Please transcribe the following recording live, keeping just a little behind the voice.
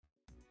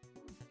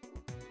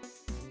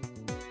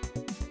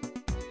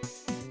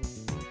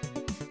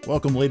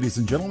Welcome, ladies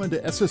and gentlemen, to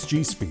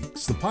SSG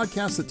Speaks, the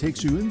podcast that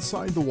takes you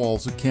inside the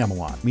walls of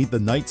Camelot. Meet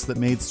the knights that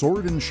made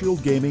Sword and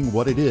Shield Gaming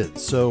what it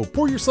is. So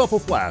pour yourself a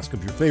flask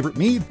of your favorite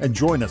mead and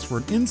join us for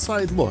an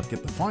inside look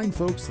at the fine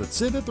folks that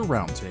sit at the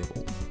round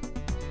table.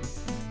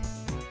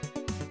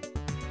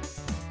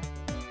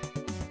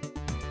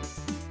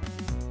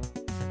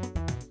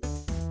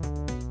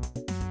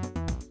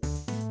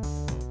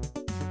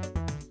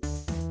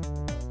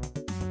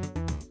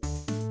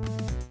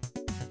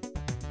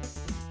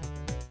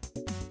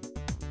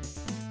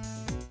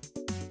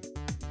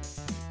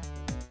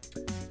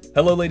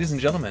 Hello, ladies and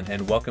gentlemen,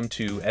 and welcome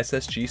to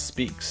SSG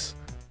Speaks.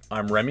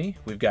 I'm Remy,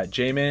 we've got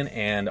J-Man,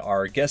 and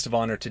our guest of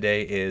honor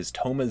today is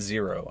Toma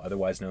Zero,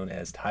 otherwise known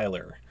as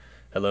Tyler.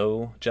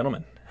 Hello,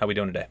 gentlemen. How are we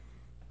doing today?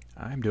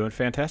 I'm doing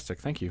fantastic,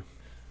 thank you.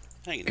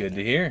 Good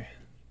to hear.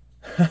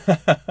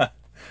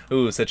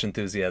 Ooh, such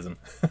enthusiasm.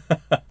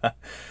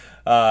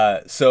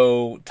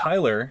 So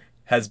Tyler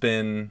has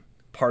been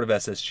part of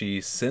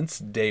SSG since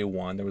day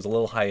one. There was a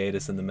little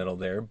hiatus in the middle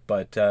there,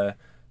 but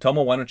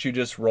Toma, why don't you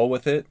just roll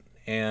with it?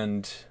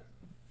 And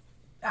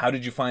how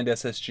did you find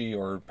SSG,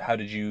 or how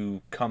did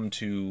you come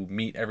to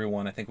meet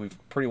everyone? I think we've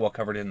pretty well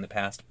covered it in the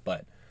past,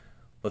 but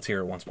let's hear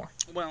it once more.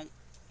 Well,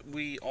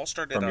 we all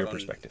started From out your on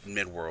perspective.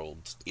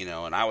 Midworld,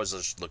 and I was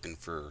just looking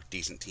for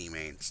decent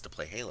teammates to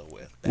play Halo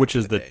with. Which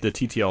is the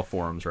TTL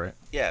forums, right?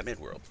 Yeah,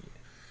 Midworld.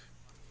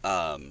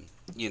 And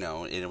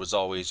it was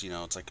always,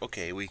 it's like,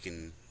 okay, we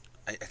can...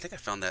 I think I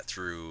found that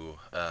through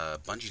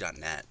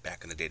Bungie.net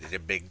back in the day. They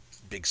did a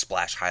big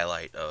splash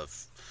highlight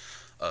of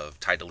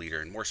Tied to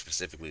Leader, and more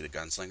specifically the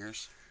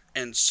Gunslingers.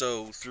 And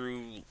so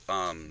through,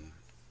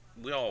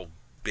 we all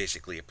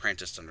basically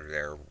apprenticed under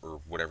there,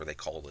 or whatever they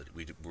called it.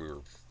 We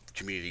were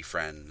community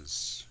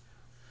friends.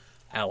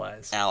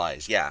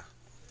 Allies, yeah.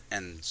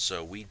 And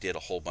so we did a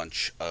whole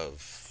bunch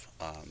of,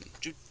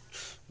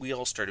 we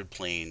all started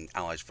playing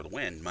Allies for the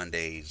Win,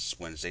 Mondays,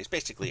 Wednesdays,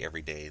 basically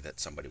every day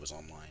that somebody was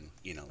online.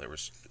 There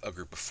was a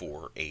group of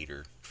 4, 8,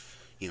 or,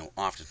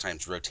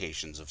 oftentimes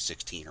rotations of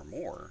 16 or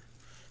more.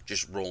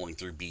 Just rolling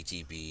through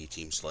BTB,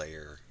 Team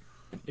Slayer.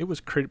 It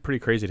was pretty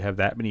crazy to have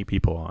that many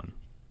people on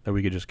that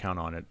we could just count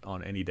on it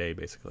on any day,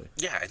 basically.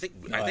 Yeah, I think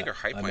our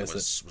high point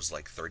was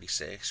like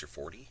 36 or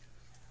 40.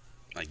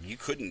 Like you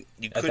couldn't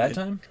at that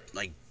time,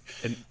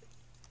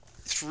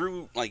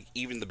 through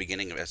even the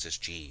beginning of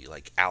SSG,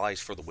 Allies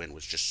for the Win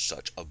was just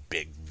such a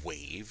big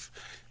wave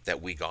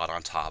that we got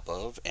on top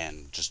of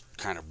and just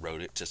kind of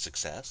rode it to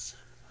success.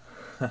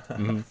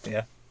 Mm-hmm.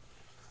 Yeah,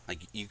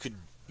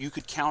 You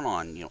could count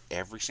on,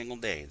 every single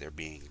day there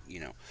being,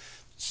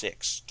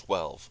 6,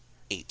 12,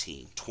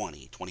 18,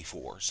 20,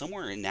 24,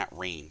 somewhere in that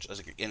range.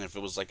 And if it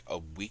was a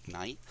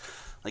weeknight,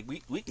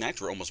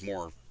 weeknights were almost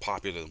more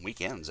popular than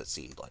weekends, it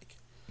seemed like.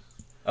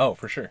 Oh,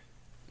 for sure.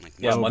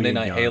 Monday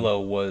Night Halo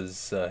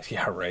was,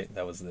 right.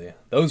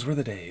 Those were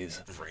the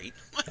days. Right.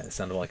 Yeah, it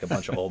sounded like a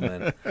bunch of old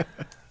men.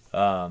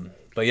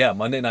 But yeah,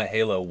 Monday Night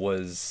Halo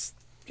was,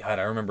 God,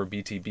 I remember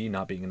BTB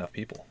not being enough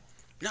people.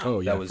 No. Oh,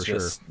 yeah, that was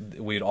just,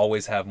 sure. We'd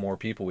always have more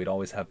people. We'd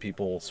always have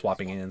people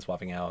swapping in,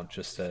 swapping out,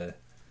 just to,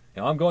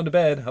 I'm going to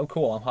bed. Oh,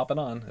 cool, I'm hopping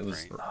on. It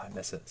was, right. I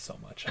miss it so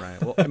much.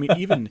 Right. Well, I mean,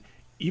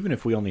 even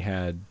if we only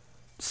had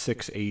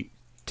 6, 8,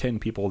 10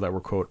 people that were,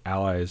 quote,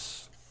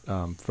 allies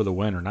for the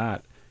win or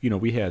not,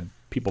 we had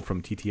people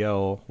from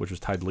TTL, which was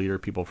Tied Leader,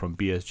 people from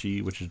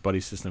BSG, which is Buddy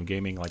System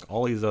Gaming,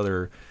 all these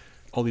other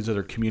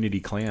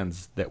community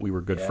clans that we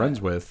were good friends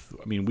with.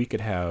 I mean, we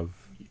could have...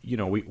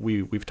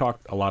 we've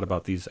talked a lot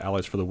about these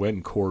Allies for the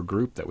Win core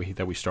group that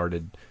we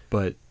started,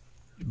 but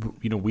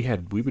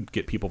we would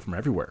get people from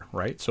everywhere,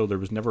 right? So there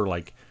was never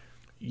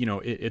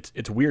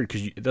it's weird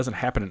because it doesn't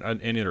happen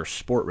in any other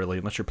sport really,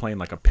 unless you're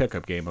playing a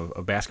pickup game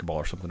of basketball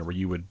or something where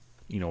you would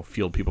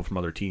field people from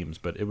other teams.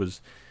 But it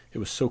was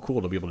so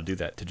cool to be able to do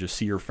that, to just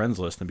see your friends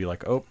list and be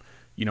like, oh,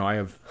 I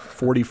have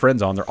 40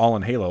 friends on, they're all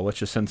in Halo. Let's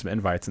just send some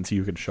invites and see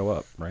who can show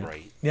up, right?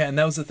 Right. Yeah, and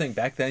that was the thing.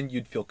 Back then,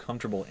 you'd feel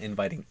comfortable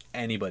inviting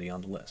anybody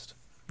on the list.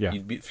 Yeah.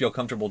 You'd feel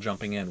comfortable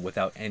jumping in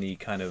without any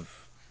kind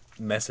of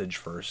message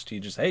first. You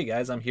just, hey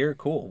guys, I'm here.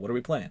 Cool. What are we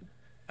playing?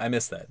 I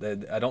miss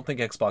that. I don't think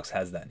Xbox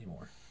has that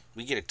anymore.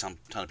 We get a ton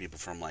of people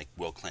from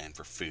Will Clan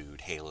for food,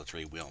 Halo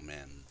 3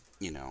 Wheelmen.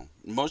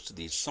 Most of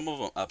these, some of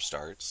them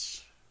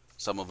upstarts.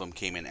 Some of them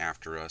came in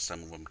after us.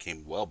 Some of them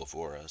came well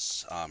before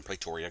us.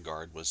 Praetoria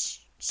Guard was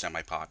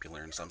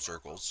semi-popular in some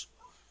circles.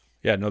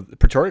 Yeah, no, the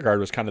Praetoria Guard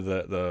was kind of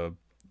the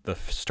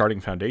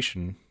starting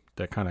foundation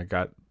that kind of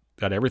got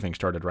everything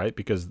started, right?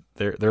 Because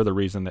they're the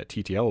reason that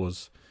TTL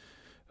was,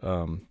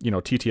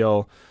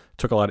 TTL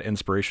took a lot of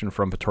inspiration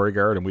from Praetoria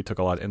Guard, and we took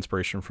a lot of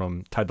inspiration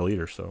from Tied to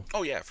Leader. So.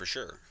 Oh yeah, for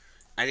sure.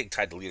 I think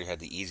Tied to Leader had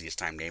the easiest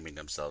time naming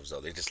themselves, though.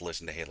 They just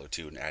listened to Halo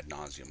 2 and ad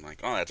nauseum,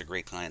 oh, that's a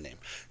great clan name.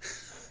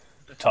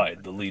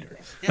 Tied the Leader.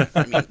 Yeah,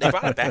 I mean, they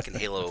brought it back in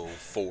Halo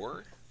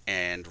 4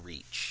 and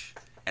Reach,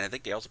 and I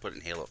think they also put it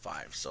in Halo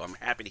 5. So I'm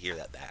happy to hear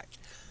that back.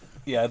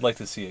 Yeah, I'd like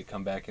to see it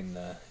come back in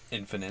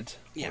Infinite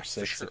or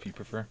 6 sure. if you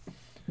prefer.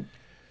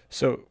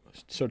 So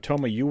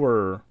Toma, you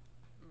were,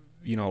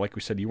 like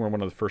we said, you were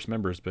one of the first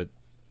members, but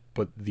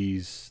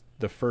the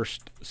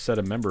first set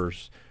of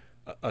members,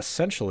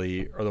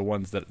 essentially are the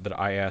ones that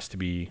I asked to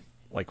be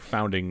like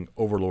founding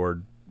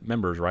Overlord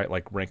members, right?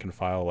 Like rank and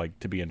file, like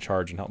to be in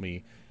charge and help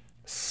me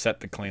set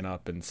the clan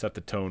up and set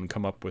the tone,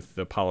 come up with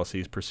the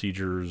policies,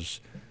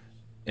 procedures,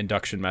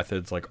 induction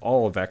methods, like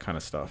all of that kind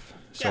of stuff.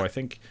 So Yeah. I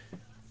think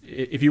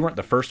if you weren't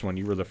the first one,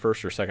 you were the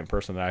first or second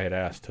person that I had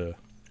asked to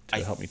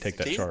help me take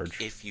that think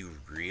charge. If you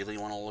really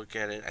want to look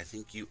at it, I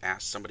think you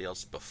asked somebody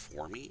else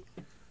before me,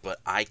 but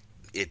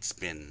it's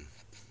been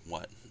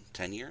what,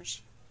 10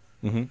 years?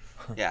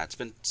 Mm-hmm. Yeah, it's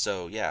been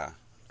so. Yeah,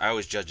 I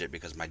always judge it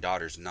because my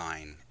daughter's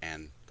 9,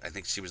 and I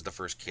think she was the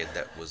first kid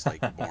that was like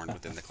born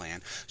within the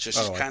clan. So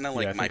she's kind of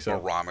like I my think so.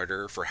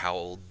 barometer for how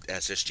old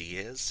SSG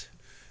is.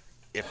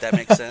 If that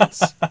makes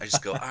sense, I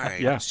just go, all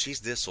right, Yeah. she's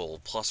this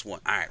old +1. All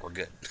right, we're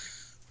good.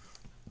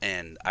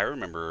 And I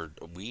remember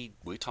we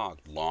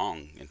talked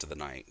long into the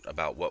night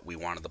about what we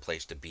wanted the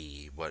place to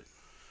be, what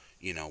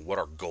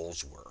our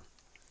goals were.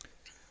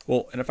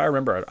 Well, and if I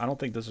remember, I don't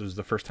think this was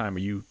the first time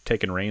you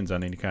taken reins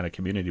on any kind of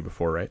community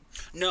before, right?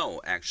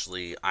 No,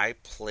 actually, I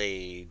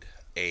played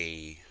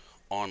a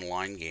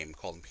online game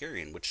called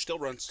Empyrean, which still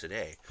runs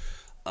today.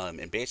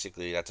 And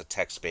basically, that's a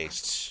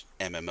text-based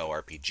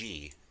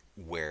MMORPG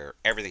where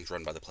everything's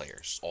run by the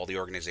players. All the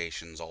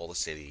organizations, all the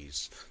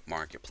cities,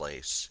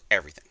 marketplace,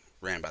 everything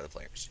ran by the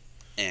players.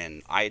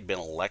 And I had been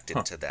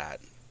elected to that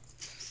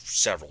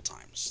several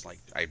times. Like,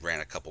 I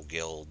ran a couple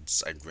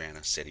guilds. I ran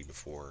a city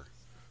before.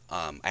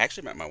 I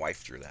actually met my wife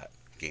through that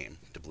game,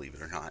 to believe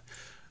it or not.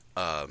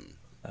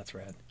 That's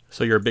rad.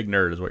 So you're a big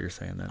nerd, is what you're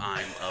saying then.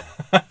 I'm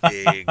a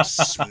big,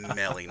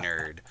 smelly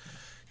nerd.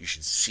 You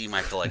should see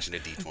my collection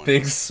of D20s.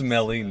 Big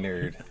smelly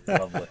nerd.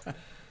 Lovely.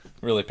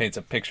 Really paints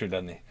a picture,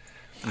 doesn't he?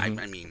 I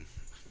mean,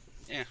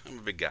 yeah, I'm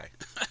a big guy.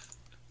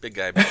 Big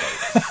guy, big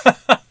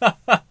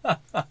guy.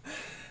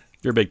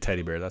 You're a big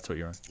teddy bear. That's what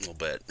you are. A little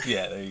bit.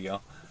 Yeah, there you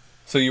go.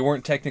 So you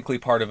weren't technically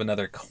part of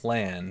another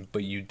clan,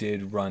 but you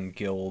did run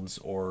guilds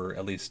or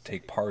at least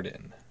take part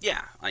in.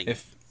 Yeah.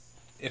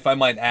 If I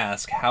might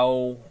ask,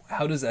 how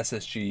does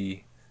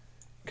SSG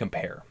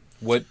compare?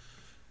 What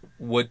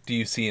do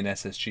you see in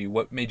SSG?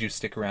 What made you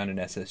stick around in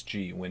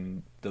SSG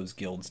when those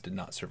guilds did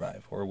not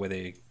survive? Or were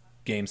they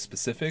game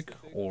specific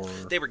or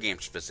They were game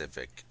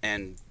specific,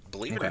 and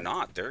believe it or Okay.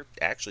 not, they're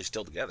actually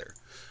still together.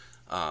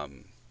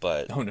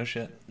 But oh no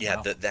shit. yeah,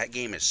 Wow. that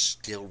game is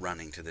still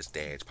running to this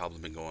day. It's probably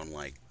been going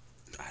like,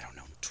 I don't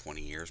know, 20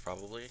 years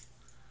probably.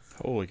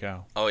 Holy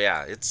cow. Oh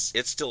yeah, it's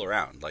still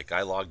around. Like,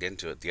 I logged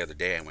into it the other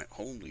day and went,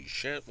 holy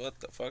shit, what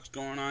the fuck's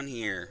going on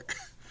here?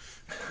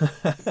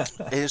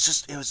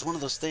 It was one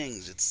of those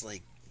things. It's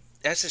like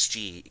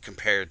SSG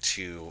compared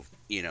to,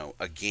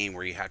 a game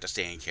where you have to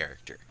stay in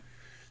character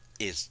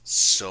is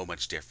so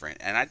much different.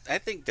 And I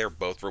think they're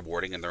both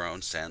rewarding in their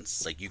own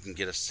sense. Like, you can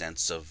get a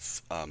sense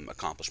of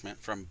accomplishment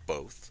from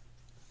both.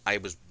 I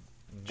was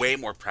way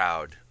more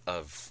proud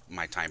of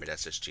my time at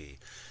SSG.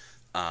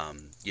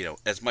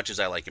 As much as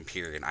I like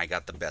Empyrean, I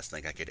got the best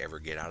thing I could ever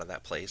get out of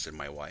that place and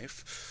my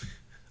wife.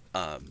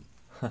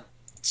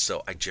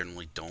 So I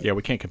generally don't. Yeah,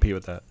 we can't compete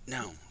with that.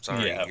 No,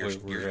 sorry, Yeah, you're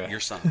we're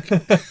sunk.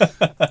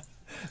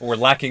 We're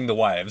lacking the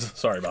wives.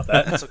 Sorry about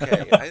that. That's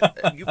okay.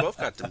 You both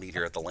got to meet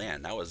her at the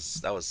LAN. That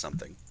was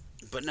something.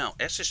 But no,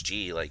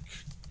 SSG, like,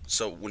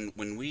 so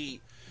when we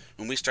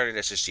started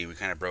SSG, we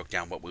kind of broke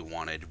down what we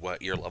wanted,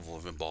 what your level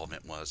of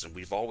involvement was, and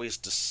we've always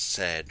just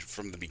said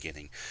from the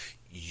beginning,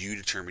 you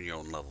determine your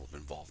own level of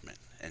involvement.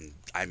 And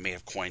I may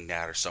have coined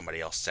that, or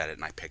somebody else said it,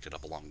 and I picked it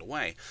up along the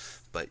way.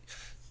 But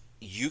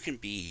you can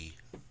be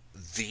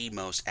the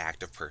most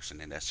active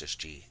person in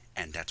SSG,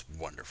 and that's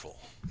wonderful.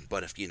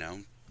 But if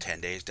 10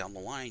 days down the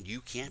line,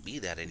 you can't be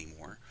that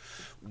anymore.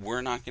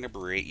 We're not going to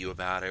berate you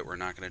about it. We're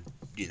not going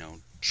to,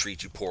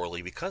 treat you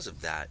poorly because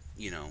of that.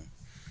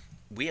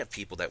 We have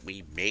people that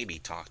we maybe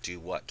talk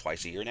to,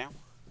 twice a year now?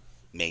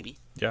 Maybe.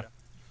 Yeah.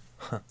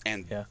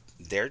 And Yeah.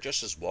 they're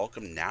just as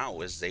welcome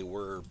now as they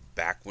were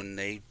back when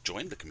they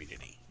joined the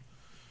community.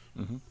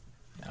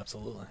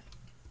 Absolutely.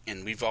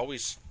 And we've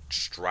always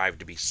strived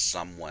to be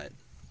somewhat,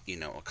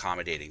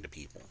 accommodating to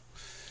people.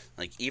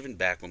 Like, even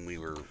back when we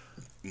were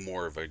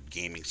more of a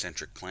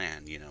gaming-centric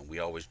clan, we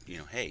always,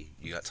 hey,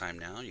 you got time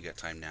now? You got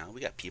time now?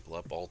 We got people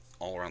up all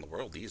around the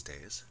world these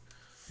days.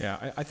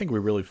 Yeah, I think we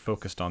really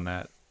focused on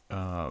that,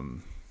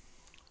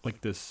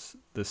 like this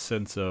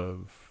sense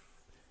of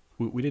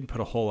we didn't put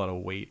a whole lot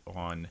of weight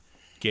on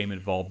game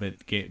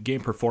involvement,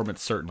 game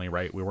performance. Certainly,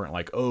 right? We weren't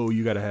like, oh,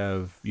 you got to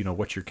have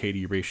what's your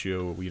KD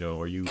ratio,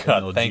 or you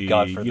God, MLG, thank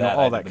God for that.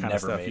 all I'd that have kind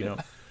of never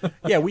stuff.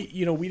 made Yeah,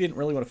 we didn't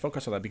really want to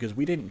focus on that because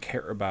we didn't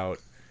care about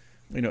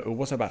it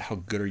wasn't about how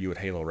good are you at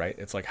Halo, right?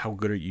 It's like how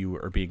good are you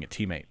at being a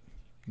teammate.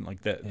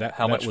 Like that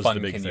How much was fun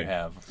the big can you thing.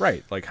 have?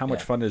 Right. Like how much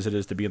Yeah. fun is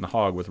it to be in the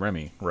hog with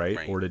Remy, right?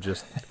 Right. Or to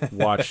just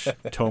watch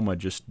Toma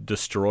just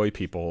destroy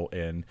people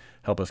and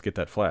help us get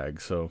that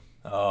flag. So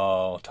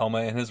Oh, Toma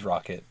and his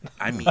rocket.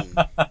 I mean,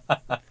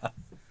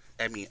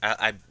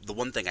 I the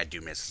one thing I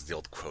do miss is the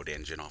old quote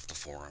engine off the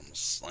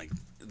forums. Like,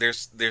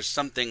 there's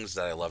some things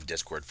that I love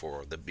Discord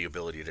for, the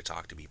ability to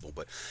talk to people,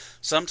 but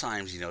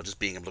sometimes, just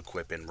being able to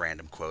quip in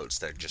random quotes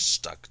that are just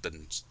stuck,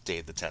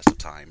 stayed the test of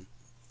time.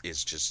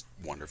 is just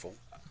wonderful.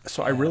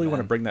 So I really want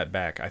to bring that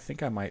back. I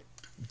think I might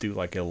do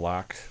like a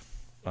locked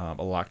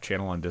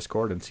channel on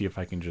Discord and see if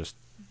I can just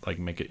like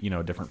make it,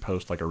 a different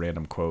post, like a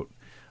random quote.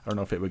 I don't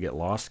know if it would get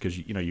lost because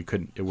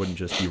it wouldn't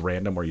just be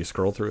random where you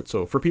scroll through it.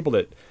 So for people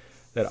that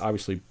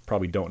obviously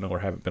probably don't know or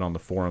haven't been on the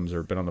forums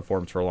or been on the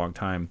forums for a long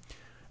time,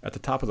 at the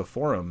top of the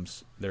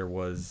forums there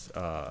was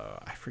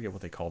I forget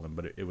what they called them,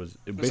 but it was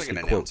basically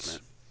like an quotes.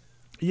 announcement.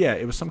 Yeah,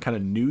 it was some kind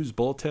of news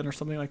bulletin or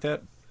something like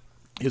that,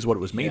 is what it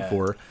was made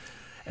for.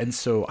 And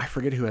so I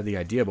forget who had the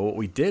idea, but what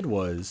we did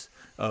was,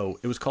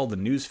 it was called the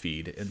news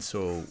feed. And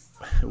so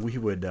we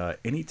would,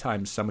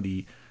 anytime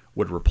somebody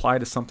would reply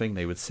to something,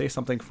 they would say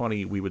something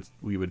funny, we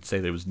would say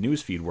that it was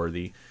news feed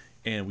worthy,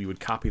 and we would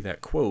copy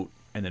that quote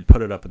and then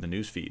put it up in the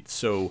news feed.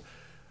 So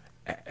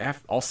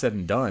all said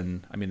and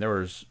done, I mean, there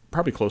was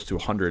probably close to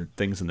 100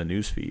 things in the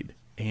news feed.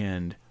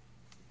 And,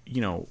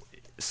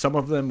 some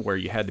of them where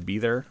you had to be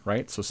there,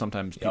 right? So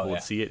sometimes people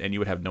would see it and you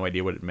would have no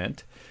idea what it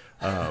meant.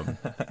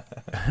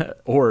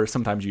 Or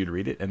sometimes you'd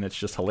read it and it's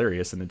just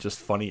hilarious and it's just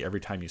funny every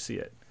time you see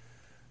it.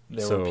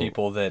 There were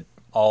people that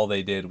all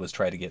they did was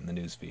try to get in the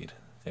news feed.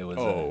 It was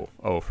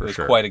for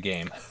sure. Quite a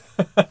game.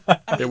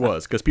 It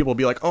was, because people would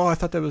be like, "Oh, I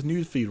thought that was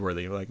news feed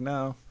worthy." You're like,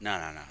 no.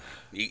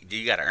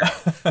 You got to earn it.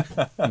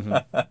 Mm-hmm.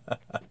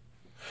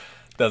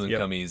 Doesn't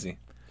come easy.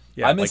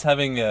 Yeah, I miss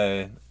having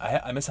a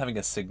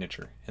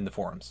signature in the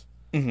forums.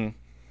 Mm-hmm.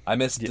 I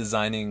miss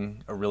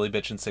designing a really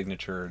bitchin'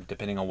 signature.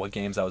 Depending on what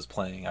games I was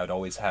playing, I would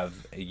always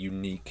have a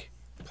unique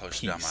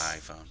Posted on my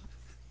iPhone.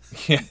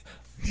 Yeah,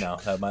 no,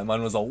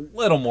 mine was a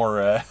little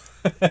more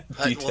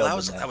detailed.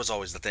 Well, that was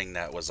always the thing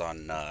that was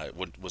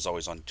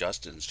always on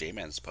Justin's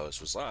J-Man's post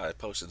was, I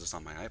posted this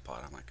on my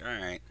iPod. I'm like, all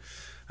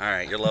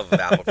right, your love of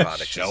Apple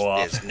products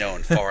is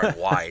known far and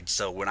wide.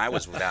 So when I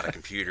was without a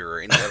computer or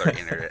any other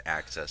internet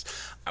access,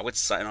 I would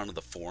sign onto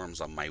the forums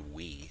on my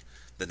Wii.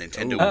 The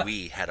Nintendo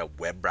Wii had a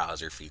web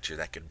browser feature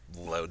that could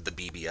load the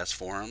BBS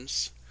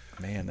forums.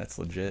 Man, that's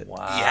legit.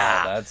 Wow.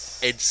 Yeah.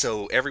 And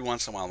so every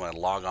once in a while when I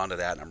log onto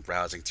that and I'm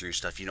browsing through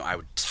stuff, I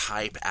would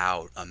type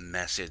out a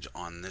message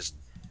on this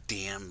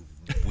damn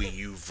Wii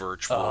U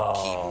virtual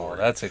keyboard.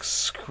 That's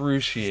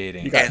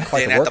excruciating. You got And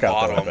quite then the at the workout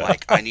bottom, I'm though,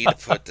 like, I need to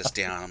put this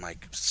down. I'm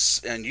like,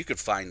 and you could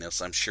find this.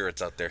 I'm sure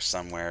it's out there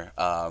somewhere.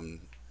 I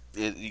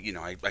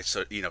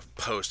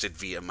posted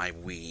via my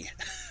Wii.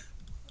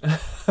 And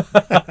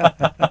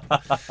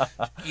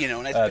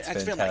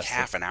I'd spend like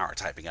half an hour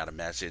typing out a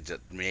message that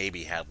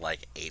maybe had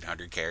like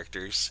 800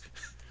 characters.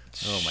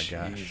 Oh my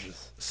gosh.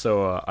 Jesus.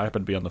 So I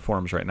happen to be on the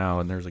forums right now,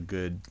 and there's a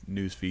good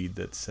news feed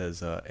that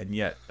says, and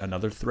yet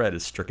another thread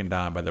is stricken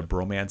down by the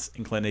bromance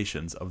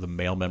inclinations of the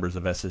male members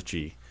of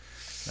SSG.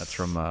 That's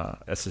from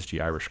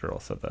SSG Irish Girl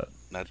said that.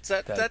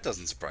 That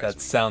doesn't surprise me.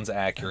 That sounds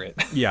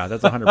accurate. Yeah,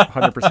 that's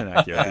 100%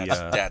 accurate.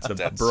 The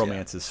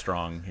bromance yeah. is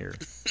strong here.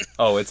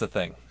 Oh, it's a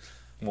thing.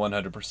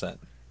 100%.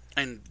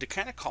 And to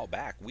kind of call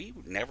back, we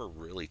never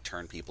really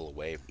turned people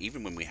away,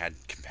 even when we had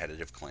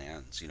competitive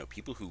clans.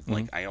 People who,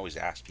 like, I always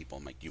ask people,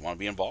 I'm like, do you want to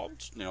be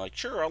involved? And they're like,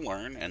 sure, I'll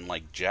learn. And,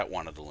 like, Jet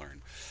wanted to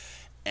learn.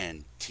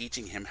 And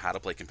teaching him how to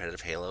play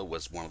competitive Halo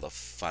was one of the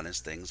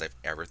funnest things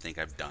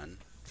I've done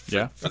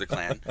for the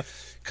clan.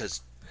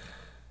 Because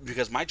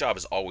my job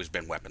has always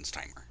been weapons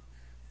timer.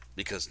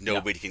 Because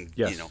nobody can,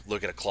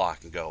 look at a clock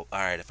and go, all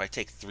right, if I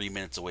take 3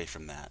 minutes away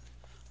from that,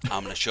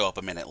 I'm going to show up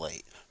a minute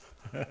late.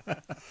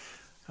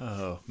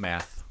 Oh,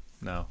 math.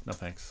 No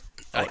thanks.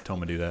 I'll let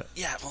Toma do that.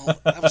 Yeah, well,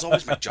 that was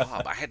always my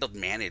job. I had to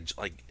manage,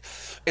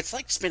 it's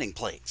like spinning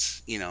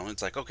plates.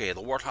 It's like, okay,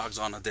 the Warthog's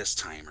on this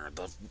timer,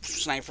 the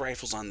sniper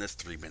rifle's on this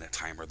 3-minute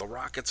timer, the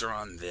rockets are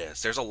on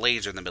this. There's a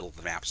laser in the middle of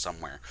the map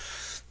somewhere.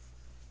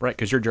 Right,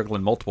 because you're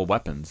juggling multiple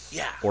weapons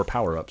or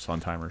power-ups on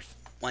timers.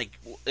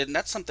 And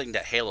that's something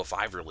that Halo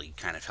 5 really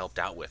kind of helped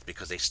out with,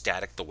 because they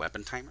static the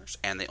weapon timers,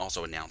 and they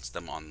also announced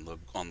them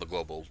on the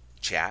global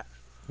chat.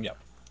 Yep.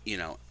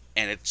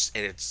 And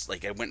it's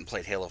like I went and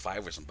played Halo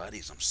 5 with some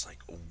buddies. I'm just like,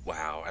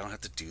 wow, I don't have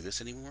to do this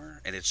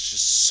anymore. And it's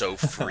just so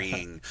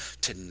freeing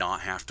to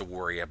not have to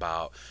worry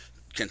about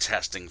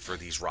contesting for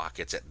these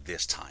rockets at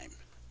this time.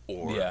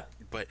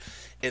 But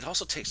it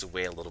also takes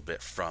away a little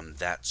bit from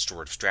that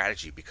sort of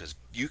strategy, because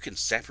you can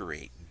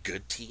separate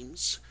good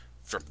teams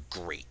from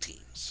great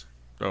teams.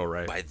 Oh,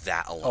 right. By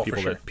that alone.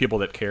 People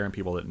that care and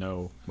people that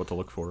know what to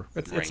look for.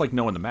 It's like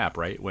knowing the map,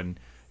 right? When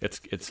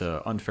it's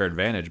an unfair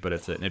advantage, but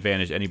it's an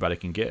advantage anybody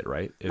can get,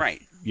 right?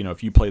 Right.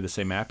 If you play the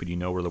same map and you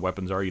know where the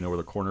weapons are, you know where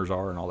the corners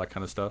are and all that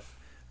kind of stuff,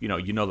 you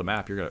know the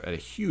map, you're at a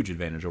huge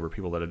advantage over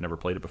people that have never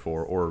played it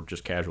before or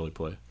just casually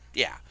play.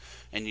 Yeah.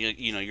 And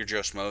you're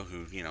Joe Schmo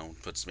who,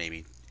 puts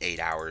maybe 8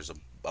 hours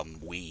a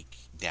week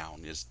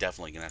down is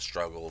definitely going to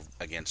struggle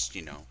against,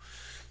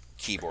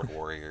 keyboard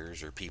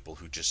warriors or people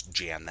who just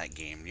jam that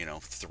game,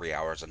 3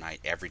 hours a night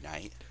every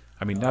night.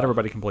 I mean, not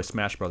everybody can play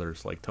Smash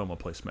Brothers like Toma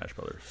plays Smash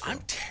Brothers. So.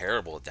 I'm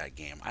terrible at that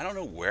game. I don't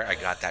know where I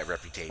got that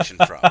reputation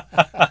from.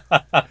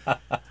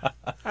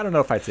 I don't know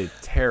if I'd say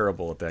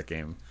terrible at that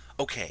game.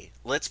 Okay,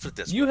 let's put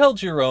this. You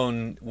held your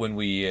own when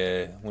we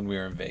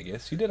were in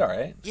Vegas. You did all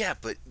right. Yeah,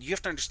 but you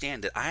have to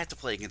understand that I have to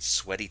play against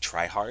sweaty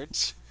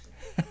tryhards.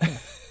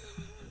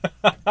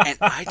 And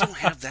I don't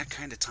have that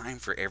kind of time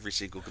for every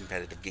single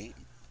competitive game.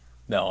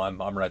 No, I'm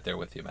right there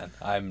with you, man.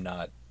 I'm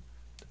not.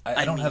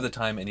 I don't have the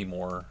time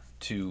anymore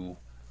to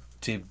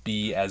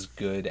be as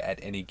good at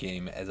any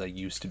game as I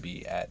used to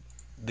be at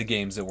the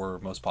games that were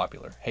most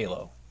popular.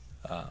 Halo,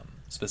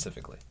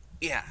 specifically.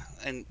 Yeah,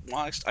 and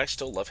while I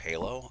still love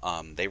Halo,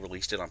 they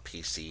released it on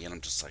PC, and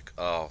I'm just like,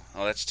 oh,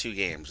 that's 2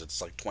 games.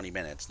 It's like 20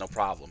 minutes, no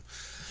problem.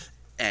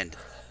 And,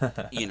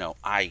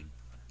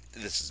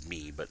 this is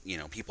me, but,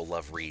 people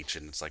love Reach,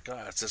 and it's like, oh,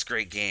 it's this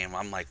great game.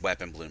 I'm like,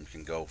 Weapon Bloom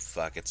can go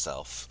fuck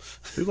itself.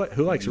 Who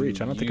likes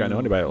Reach? I don't think I know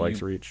anybody that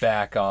likes Reach.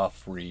 Back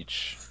off,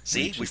 Reach.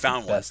 See, Reach we is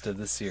found the one. best of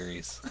the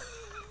series.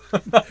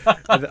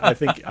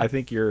 I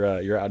think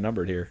you're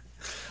outnumbered here.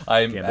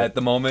 At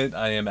the moment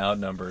I am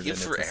outnumbered. You'll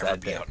And it's a forever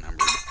sad be day.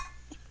 outnumbered.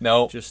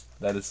 No, Just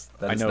that is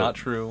I know. not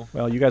true.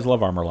 Well, you guys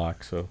love Armor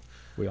Lock, so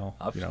we all.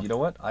 You know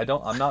what?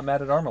 I'm not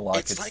mad at Armor Lock.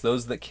 It's It's like-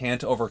 those that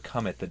can't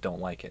overcome it that don't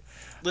like it.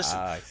 Listen,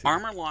 I see.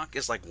 Armor Lock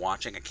is like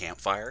watching a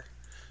campfire.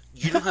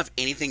 You don't have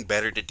anything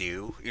better to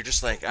do. You're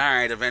just like, all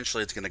right,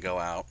 eventually it's going to go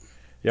out.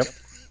 Yep.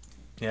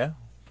 Yeah,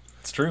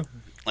 it's true.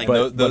 Like,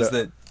 Those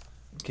that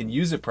can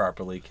use it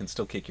properly can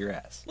still kick your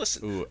ass.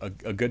 listen, Ooh,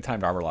 a good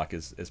timed Armor Lock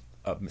is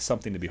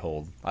something to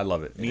behold. I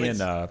love it. Me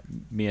is.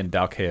 and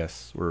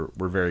Dalkeus we're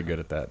very good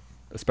at that,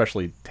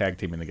 especially tag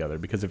teaming together.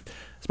 Because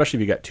especially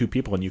if you got 2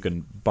 people and you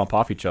can bump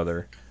off each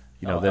other,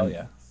 Oh, then hell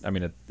yeah. I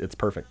mean it's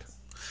perfect.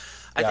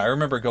 I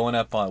remember going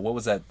up on what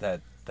was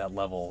that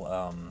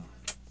level?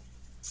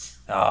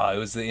 It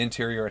was the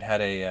interior. It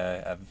had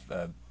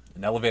an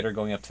elevator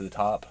going up to the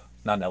top.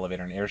 Not an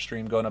elevator, an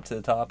airstream going up to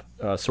the top.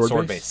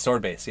 Sword base?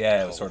 Sword base.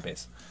 Yeah, it was sword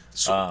base.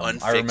 so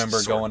unfixed I remember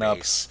sword going up.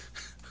 base.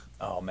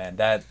 Oh man,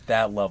 that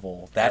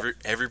level. That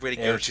Everybody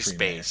goes to airstream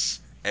space.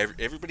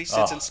 Everybody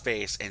sits in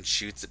space and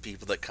shoots at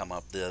people that come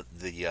up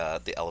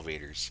the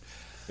elevators.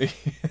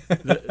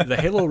 The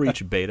Halo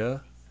Reach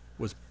beta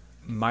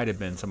might have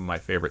been some of my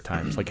favorite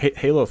times. Like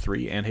Halo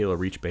 3 and Halo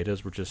Reach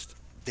betas were just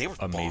They were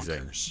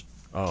amazing. bonkers.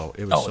 Oh,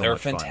 it was so they were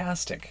much fun.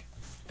 fantastic.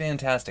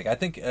 Fantastic. I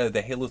think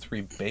the Halo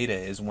 3 beta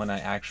is when I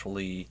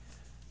actually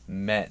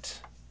met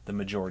the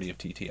majority of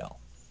TTL.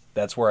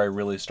 That's where I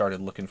really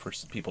started looking for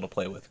people to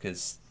play with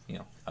because,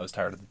 I was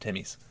tired of the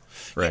Timmies.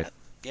 Right.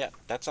 Yeah,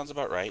 that sounds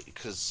about right.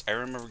 Because I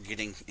remember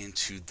getting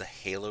into the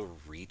Halo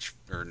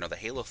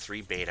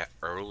 3 beta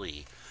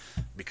early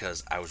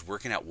because I was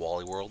working at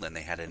Wally World and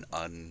they had an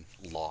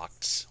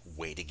unlocked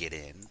way to get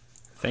in.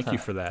 Thank you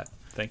for that.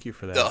 Thank you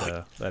for that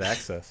Oh. that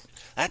access.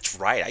 That's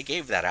right, I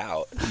gave that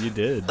out. You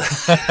did.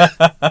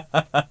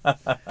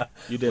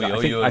 You did. We owe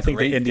you a I think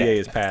the great NDA debt.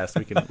 is passed.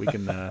 We can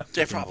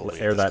They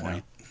probably air at this that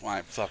point.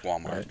 Why, fuck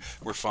Walmart. Right.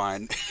 We're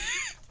fine.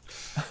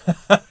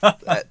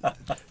 now.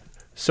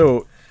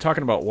 So,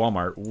 talking about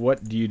Walmart,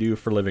 what do you do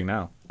for a living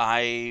now?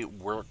 I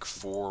work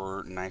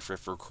for Knife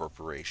Riffer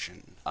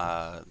Corporation.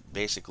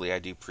 Basically, I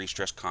do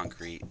pre-stressed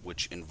concrete,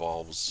 which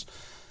involves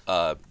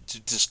to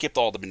skip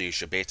all the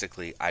minutia.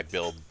 Basically, I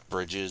build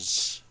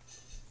bridges,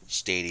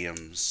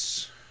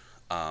 stadiums,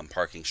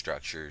 parking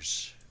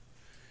structures,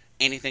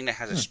 anything that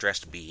has a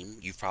stressed beam.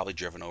 You've probably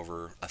driven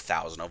over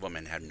 1,000 of them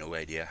and have no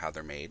idea how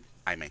they're made.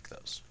 I make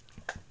those.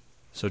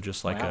 So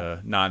just like Wow.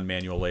 a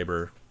non-manual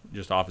labor,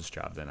 just office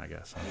job then, I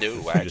guess. No,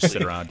 You actually, just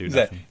sit around do Is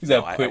that, nothing. is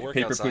that No, I quick work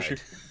paper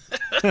outside.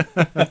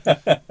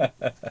 pusher?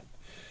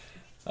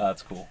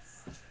 That's cool.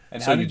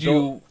 And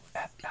So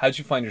how'd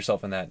you find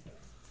yourself in that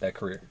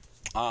career?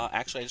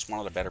 Actually, I just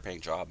wanted a better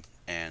paying job,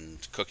 and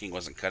cooking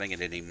wasn't cutting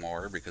it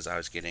anymore because I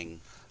was getting,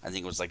 I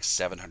think it was like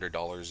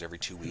 $700 every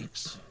 2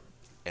 weeks,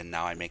 and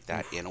now I make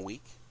that in a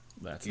week,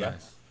 That's Yeah.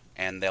 nice.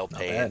 and they'll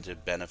pay bad. into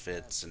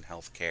benefits and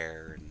health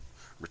care and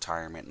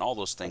retirement and all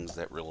those things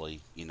that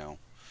really,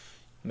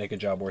 Make a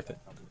job worth it.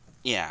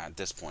 yeah, at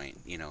this point,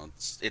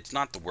 it's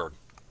not the work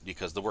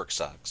because the work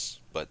sucks,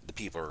 but the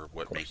people are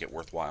what make it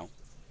worthwhile.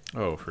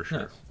 Oh, for sure.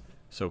 Nice.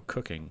 So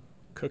cooking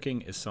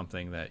is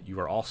something that you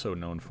are also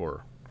known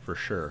for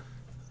sure.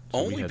 So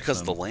we Only had because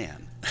of the some-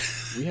 land.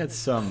 We had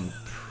some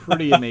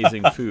pretty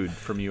amazing food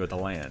from you at the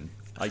LAN.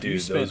 Like you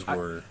Dude, spent, those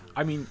were.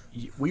 I mean,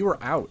 we were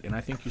out, and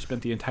I think you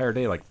spent the entire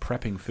day like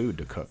prepping food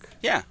to cook.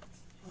 Yeah,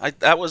 I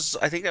think that was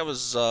that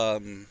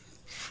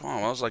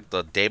was like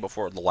the day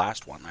before the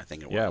last one. I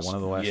think it was. Yeah, one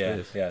of the last Yeah,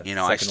 days. yeah.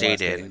 I second stayed last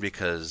day. in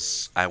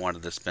because I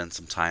wanted to spend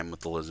some time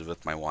with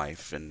Elizabeth, my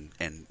wife, and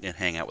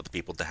hang out with the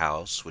people at the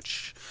house,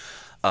 which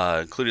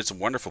included some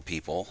wonderful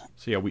people.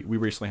 So yeah, we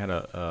recently had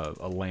a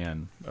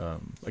LAN,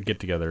 a get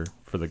together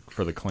for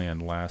the clan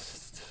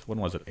when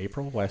was it?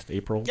 Last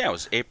April. Yeah, it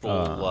was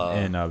April.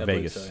 In I believe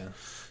Vegas. so, yeah.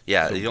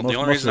 yeah, so the most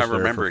only reason of I us there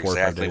remember for 4 or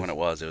 5 exactly days. when it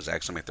was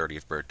actually my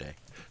 30th birthday.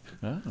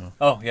 Oh,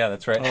 Oh yeah,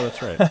 that's right. oh,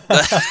 that's right.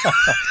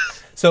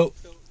 So,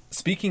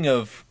 speaking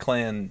of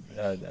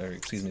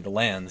the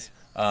LANs,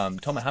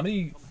 Toma, how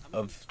many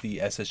of the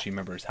SSG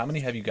members, how many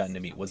have you gotten to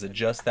meet? Was it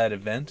just that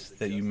event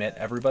that you met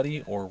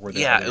everybody, or were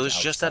there Yeah, others it was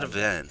just that outside of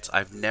that? event.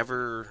 I've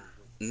never.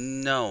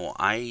 No,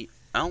 I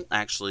don't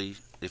actually.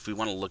 If we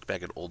want to look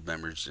back at old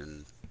members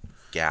in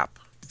Gap,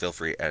 feel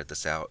free to edit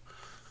this out.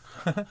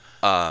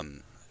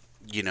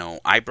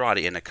 I brought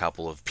in a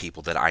couple of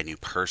people that I knew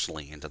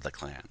personally into the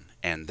clan,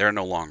 and they're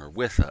no longer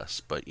with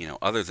us. But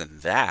other than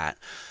that,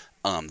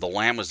 the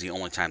LAN was the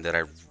only time that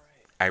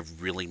I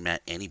really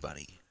met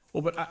anybody.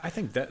 Well, but I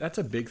think that's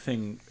a big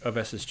thing of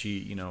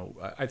SSG.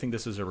 I think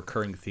this is a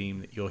recurring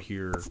theme that you'll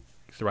hear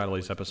throughout all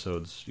these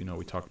episodes.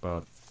 We talk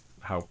about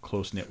how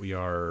close knit we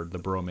are, the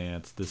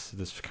bromance,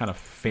 this kind of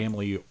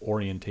family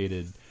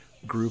orientated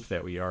group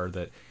that we are.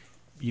 That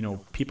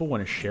people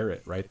want to share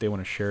it, right? They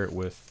want to share it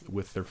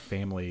with their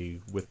family,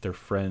 with their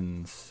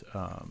friends.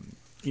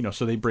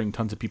 So they bring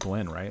tons of people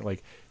in, right?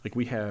 Like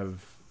we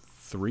have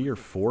 3 or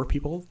 4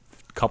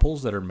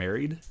 couples that are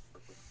married.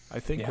 I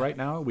think right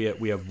now we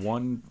have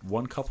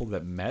one couple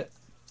that met,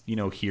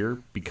 here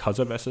because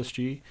of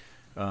SSG,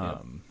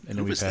 and then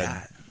Who we've was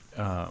had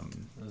that?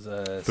 It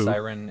was Fu.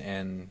 Siren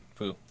and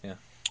Fu. Yeah.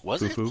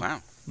 Was it? Foo-foo.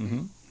 Wow.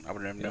 Mhm. I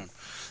would have never known.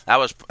 That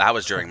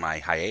was during my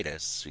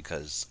hiatus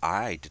because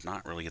I did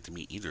not really get to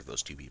meet either of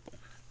those 2 people.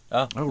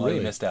 Oh, Oh, well, really?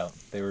 you missed out.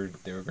 They were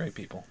great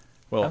people.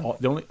 Well,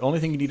 the only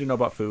thing you need to know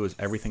about Fu is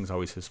everything's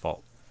always his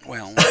fault.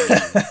 Well,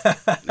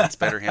 it's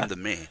better him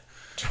than me.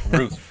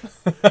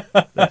 Truth.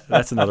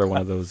 That's another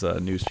one of those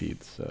news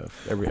feeds.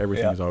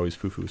 Everything's always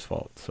Fufu's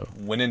fault. So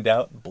When in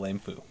doubt, blame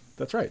Fu.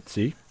 that's right.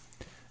 See,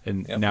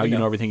 and Yep, now we you know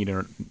know. everything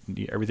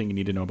you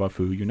need to know about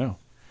Fu.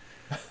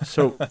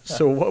 So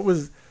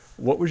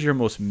what was your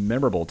most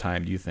memorable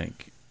time? Do you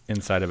think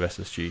inside of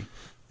SSG?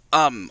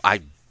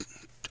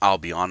 I'll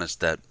be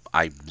honest that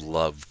I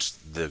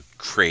loved the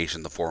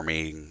creation, the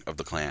formatting of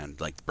the clan,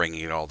 like bringing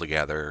it all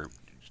together,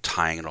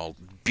 tying it all,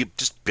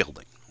 just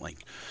building. Like,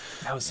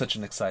 That was such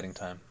an exciting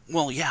time.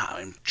 well, yeah,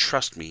 and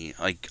trust me,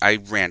 like I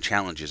ran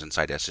challenges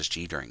inside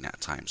SSG during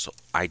that time, so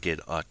I did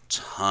a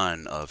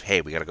ton of,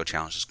 hey, we got to go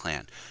challenge this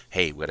clan.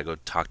 Hey, we got to go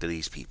talk to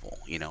these people,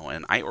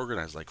 and I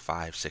organized like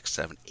 5, 6,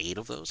 7, 8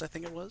 of those. I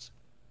think it was.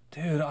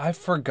 Dude, I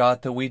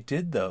forgot that we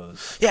did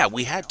those. Yeah,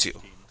 we had to.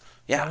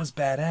 Yeah, That was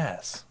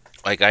badass.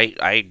 like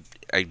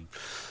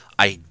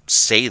I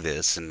say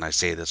this, and I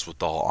say this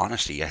with all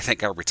honesty. I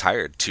think I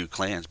retired 2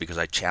 clans because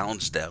I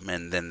challenged them,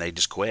 and then they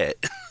just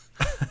quit.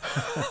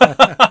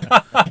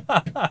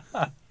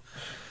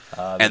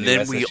 And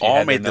then we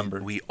all made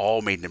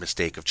the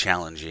mistake of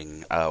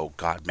challenging. Oh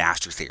God,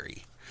 Master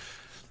Theory.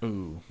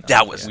 Ooh,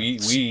 That was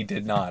We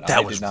did not. That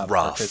I was did not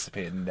rough.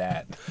 participate in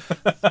that.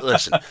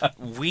 Listen.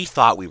 We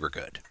thought we were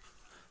good.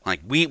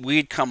 Like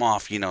we'd come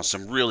off,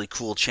 some really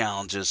cool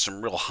challenges,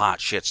 some real hot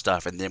shit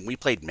stuff, and then we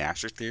played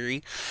Master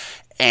Theory,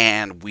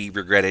 and we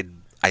regretted,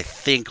 I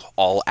think,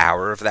 all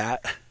hour of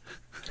that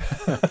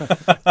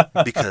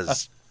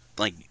because,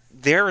 like,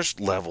 there's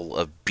level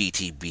of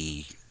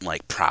BTB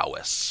like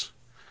prowess,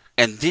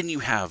 and then you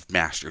have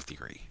Master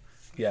Theory.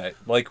 Yeah,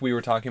 like we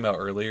were talking about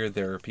earlier,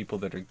 there are people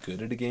that are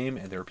good at a game,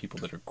 and there are people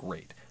that are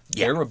great.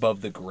 Yeah. They're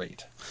above the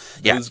great.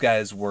 Yeah. Those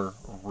guys were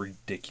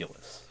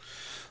ridiculous.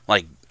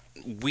 Like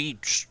we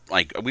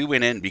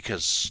went in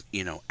because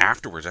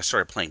afterwards I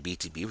started playing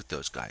BTB with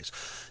those guys.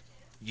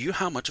 You know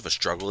how much of a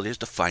struggle it is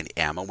to find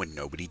ammo when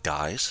nobody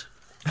dies?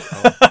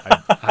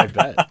 I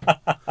bet.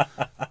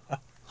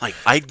 Like,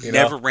 I You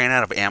never know? ran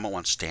out of ammo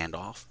on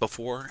standoff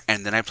before,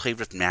 and then I played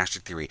with Master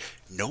Theory.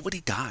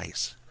 Nobody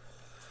dies.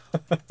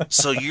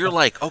 So you're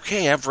like,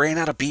 okay, I've ran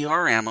out of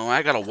BR ammo.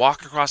 I gotta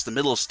walk across the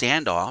middle of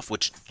standoff,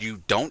 which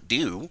you don't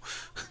do.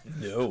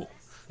 No.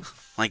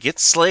 Like,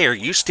 it's Slayer.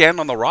 You stand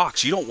on the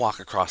rocks. You don't walk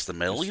across the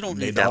middle. You don't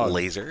Nate need that Dogg.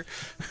 laser.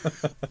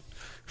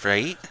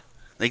 Right?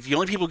 Like, the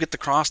only people who get to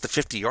cross the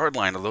 50-yard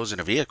line are those in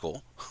a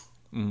vehicle.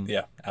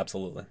 Yeah,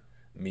 absolutely.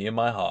 Me and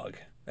my hog.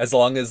 As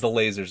long as the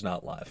laser's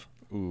not live.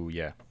 Ooh,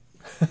 yeah.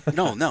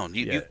 No, Yeah.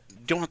 you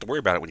don't have to worry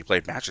about it when you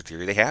play Master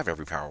Theory. They have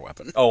every power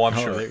weapon. Oh, I'm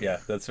Oh, sure. there you Yeah,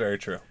 that's very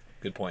true.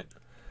 Good point.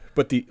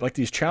 But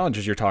these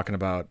challenges you're talking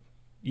about,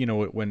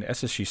 when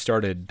SSG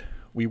started,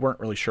 we weren't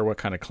really sure what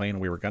kind of clan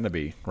we were going to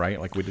be,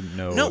 right? Like we didn't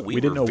know. No, we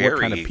we didn't were know what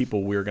kind of very-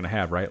 people we were going to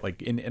have, right?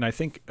 Like, and I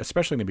think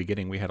especially in the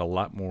beginning, we had a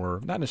lot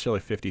more, not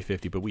necessarily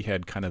 50-50, but we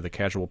had kind of the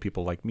casual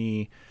people like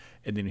me,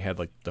 and then you had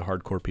like the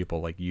hardcore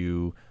people like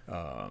you,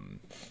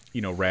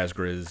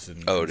 Razgriz,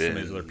 and some of Odin.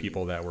 these other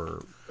people that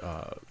were,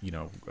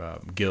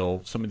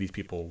 Gil. Some of these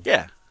people,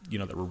 Yeah.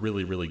 that were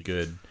really, really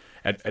good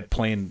at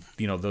playing,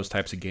 those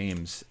types of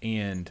games.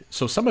 And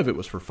so some of it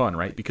was for fun,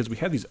 right? Because we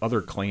had these other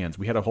clans.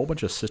 We had a whole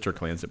bunch of sister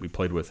clans that we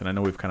played with. And I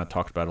know we've kind of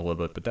talked about it a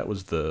little bit, but that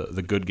was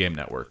the Good Game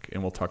Network.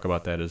 And we'll talk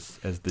about that as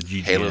the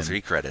GGN. Halo 3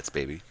 credits,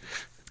 baby.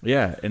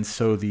 Yeah. And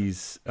so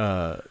these,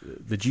 the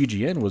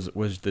GGN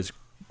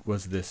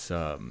was this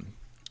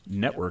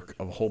network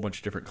of a whole bunch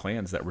of different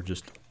clans that were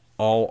just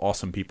all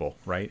awesome people,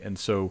 right? And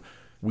so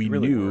we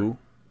really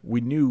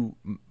knew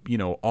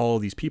all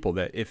of these people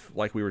that if,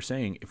 like we were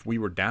saying, if we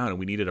were down and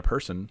we needed a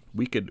person,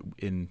 we could,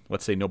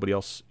 let's say nobody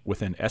else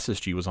within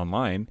SSG was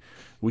online,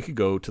 we could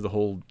go to the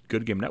whole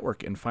Good Game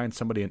Network and find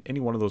somebody in any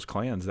one of those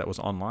clans that was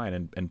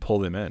online and pull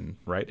them in,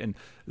 right? And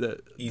the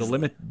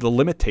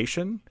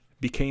limitation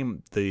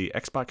became the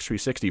Xbox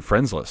 360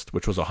 friends list,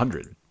 which was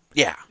 100.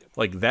 Yeah.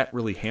 Like that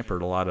really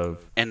hampered a lot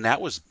of And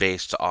that was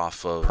based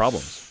off of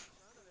problems.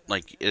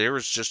 Like, there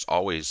was just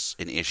always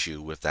an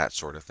issue with that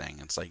sort of thing.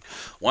 It's like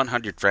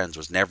 100 friends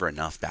was never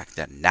enough back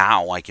then.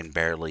 Now I can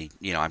barely,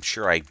 I'm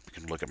sure I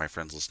can look at my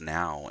friends list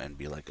now and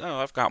be like, oh,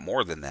 I've got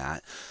more than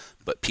that.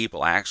 But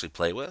people I actually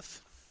play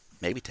with,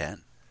 maybe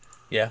 10.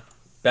 Yeah.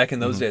 Back in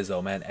those days,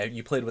 though, man,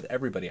 you played with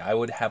everybody. I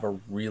would have a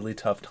really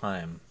tough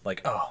time.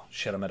 Like, oh,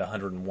 shit, I'm at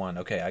 101.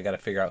 Okay, I got to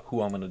figure out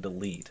who I'm going to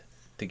delete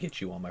to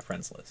get you on my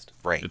friends list.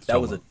 Right. It's That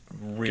was Toma. a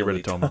Get really, rid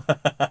of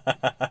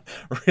Toma.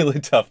 really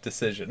tough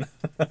decision.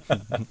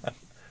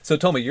 So,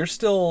 Toma, you're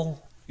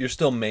still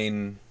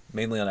mainly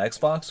on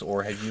Xbox,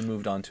 or have you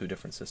moved on to a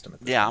different system?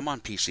 At this Yeah, point? I'm on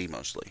PC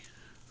mostly.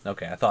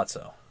 Okay, I thought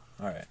so.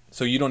 All right.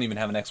 So you don't even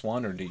have an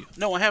X1, or do you?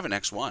 No, I have an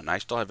X1. I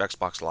still have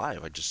Xbox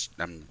Live.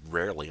 I'm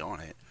rarely on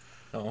it.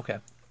 Oh, okay.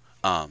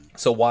 Um,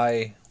 So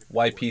why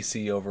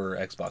PC over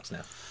Xbox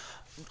now?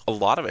 a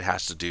lot of it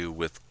has to do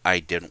with I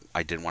didn't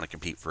want to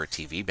compete for a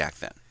TV back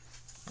then.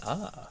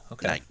 Ah,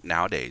 okay. Like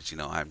nowadays,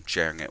 I'm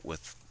sharing it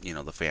with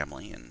the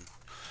family,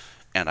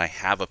 and I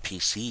have a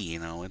PC.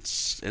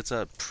 It's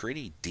a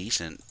pretty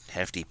decent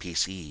hefty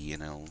PC.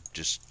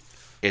 Just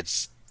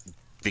it's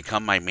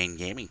become my main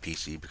gaming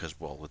PC because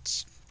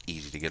it's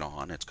easy to get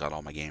on. It's got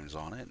all my games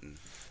on it, and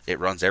it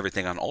runs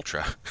everything on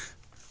Ultra.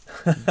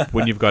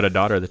 When you've got a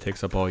daughter that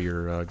takes up all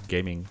your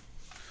gaming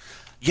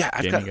Yeah,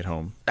 at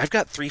home. I've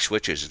got 3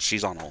 Switches, and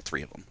she's on all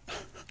 3 of them.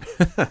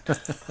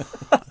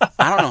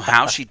 I don't know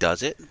how she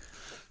does it.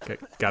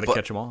 Got to But-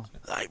 catch them all.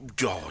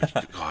 God,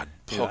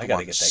 Dude, I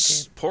gotta get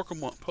that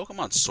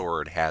Pokemon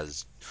Sword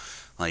has,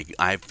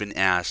 I've been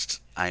asked,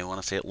 I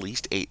want to say at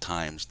least 8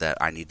 times that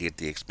I need to get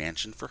the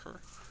expansion for her,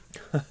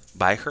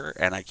 by her,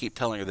 and I keep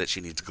telling her that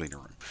she needs to clean her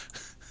room.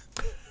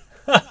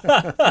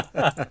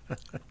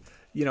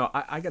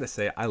 I got to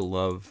say, I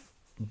love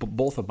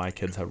both of my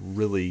kids have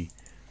really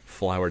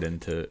flowered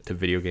into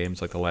video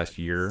games like the last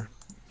year,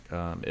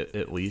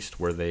 at least,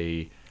 where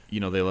they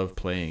love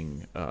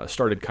playing.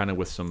 Started kind of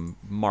with some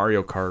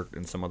Mario Kart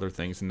and some other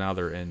things, and now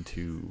they're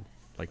into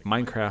like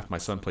Minecraft. My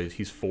son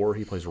he's 4.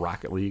 He plays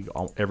Rocket League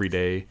every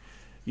day.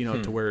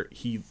 To where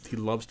he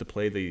loves to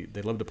play.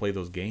 They love to play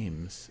those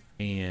games,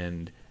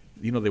 and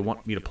they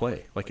want me to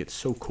play. Like, it's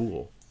so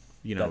cool.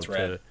 That's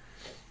rad.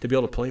 To be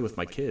able to play with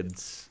my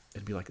kids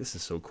and be like, this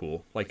is so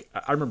cool. Like,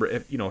 I remember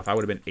if I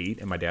would have been 8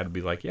 and my dad would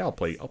be like, yeah, I'll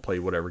play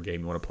whatever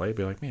game you want to play. I'd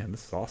be like, man,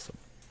 this is awesome.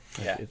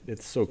 Yeah.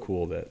 It's so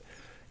cool that,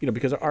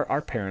 because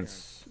our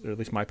parents, or at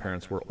least my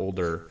parents, were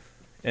older,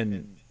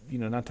 and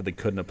not that they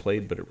couldn't have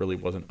played, but it really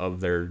wasn't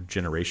of their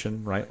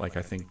generation, right? Like,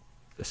 I think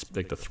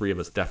like the 3 of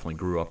us definitely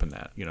grew up in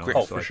that.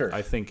 Oh, So for sure.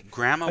 I think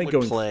Grandma I think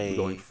would play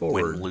going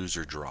forward. Win, Lose,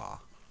 or Draw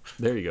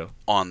There you go.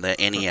 on the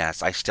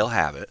NES. I still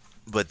have it.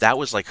 But that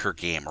was like her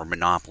game, or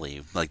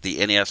Monopoly, like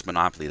the NES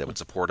Monopoly that would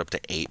support up to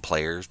 8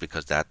 players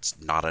because that's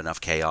not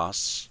enough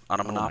chaos on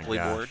a Monopoly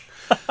board.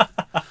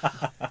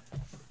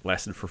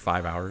 Lasted for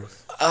 5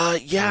 hours.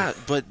 Yeah,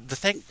 but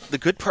the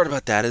good part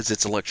about that is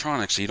it's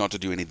electronic, so you don't have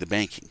to do any of the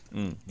banking.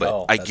 But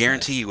Oh, I that's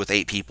guarantee nice. you, with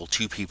 8 people,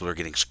 2 people are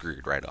getting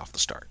screwed right off the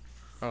start.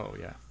 Oh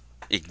yeah.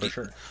 For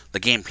sure. The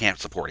game can't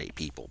support 8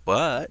 people,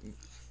 but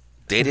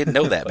they didn't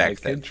know that But I back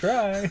then. could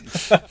try.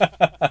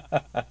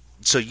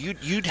 So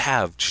you'd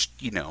have just,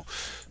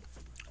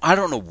 I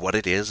don't know what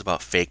it is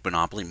about fake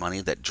Monopoly money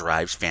that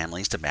drives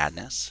families to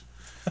madness.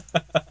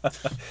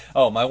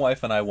 Oh, my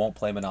wife and I won't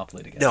play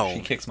Monopoly together. No. She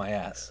kicks my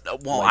ass.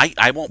 Well, Like,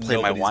 I won't play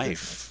my nobody's wife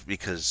business.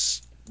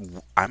 because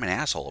I'm an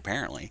asshole,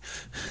 apparently.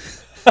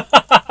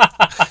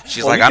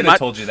 She's Well, like, we I'm could've not.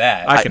 told you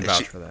that. I can I- vouch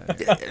she- for that.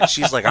 Yeah,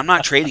 she's like, I'm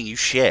not trading you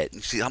shit.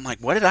 And I'm like,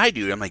 what did I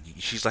do? I'm like,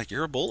 she's like,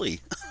 you're a bully.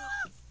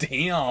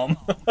 Damn.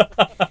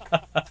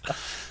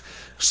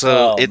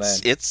 So Oh,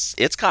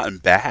 it's gotten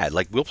bad.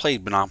 Like, we'll play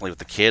Monopoly with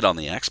the kid on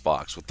the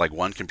Xbox with like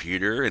one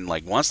computer, and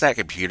like once that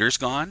computer's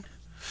gone,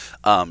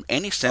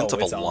 any sense Oh,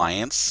 of it's on.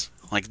 alliance,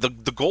 like the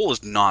goal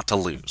is not to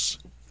lose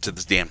to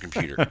this damn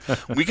computer.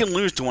 We can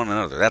lose to one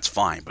another, that's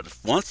fine. But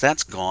once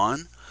that's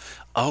gone,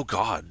 oh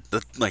god,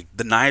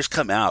 the knives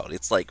come out.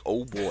 It's like,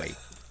 oh boy.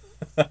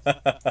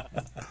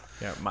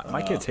 Yeah,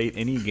 my kids hate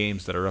any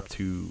games that are up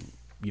to,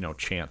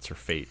 chance or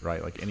fate,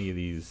 right? Like any of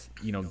these,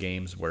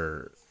 games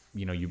where,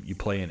 you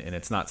play and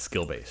it's not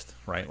skill based,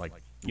 right? Like,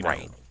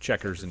 Right.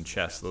 checkers and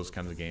chess, those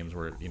kinds of games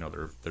where,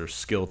 there's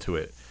skill to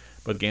it.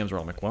 But games where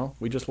I'm like, well,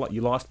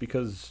 you lost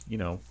because,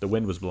 the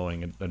wind was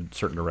blowing in a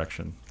certain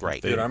direction.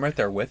 Right. They Dude, I'm right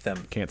there with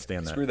them. can't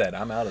stand that. Screw that.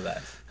 I'm out of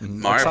that.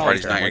 Mario solid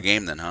Party's not family. your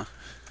game then, huh?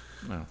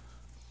 No.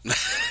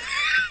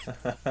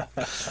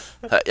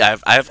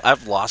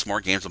 I've lost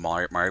more games of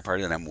Mario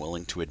Party than I'm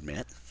willing to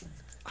admit.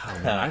 Oh,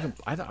 man,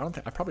 I don't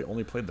think I probably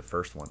only played the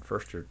first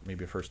or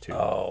maybe the first 2.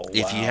 Oh,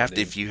 If you wow, have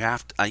dude.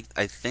 to, I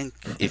think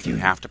if you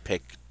have to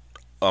pick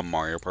a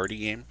Mario Party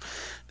game,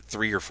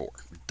 3 or 4,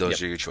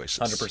 those Yep. are your choices.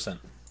 100%.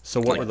 So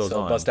what were those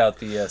So on? bust out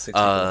the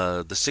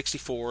 64. The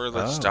 64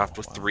 that Oh, stopped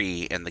with wow.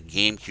 3, and the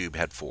GameCube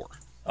had 4.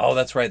 Oh,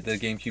 that's right. The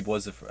GameCube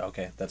was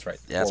okay. That's right.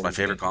 Yeah, it's 4 my was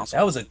favorite GameCube. console.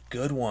 That was a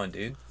good one,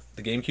 dude.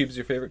 The GameCube's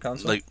your favorite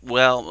console?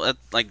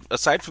 Like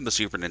aside from the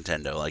Super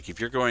Nintendo, like if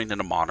you're going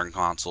into modern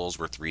consoles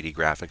where 3D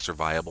graphics are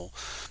viable,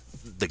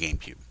 the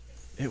GameCube.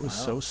 It was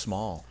so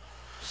small.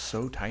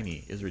 so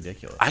tiny is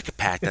ridiculous. I could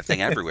pack that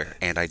thing everywhere,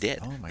 and I did.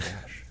 Oh my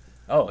gosh.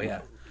 Oh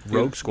yeah.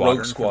 Rogue Squadron.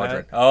 Rogue for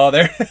Squadron. that? Oh,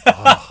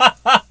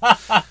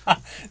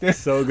 there.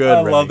 So good.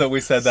 I Rennie. love that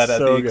we said that at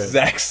So the good.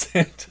 exact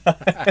same time.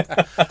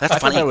 That's I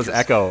thought funny. that was 'cause,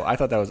 Echo. I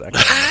thought that was Echo.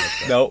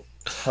 Nope.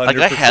 100%. Like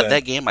I had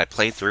that game, I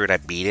played through it, I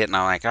beat it, and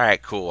I'm like, all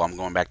right, cool. I'm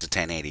going back to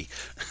 1080.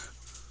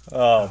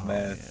 Oh,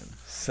 man.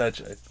 Such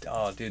a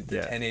dude, the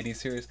Yeah. 1080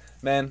 series.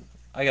 Man,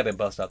 I gotta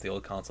bust out the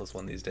old consoles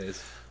one of these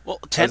days. Well,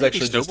 I was 1080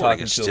 actually just snowboarding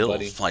talking is to a still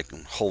buddy. like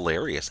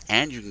hilarious,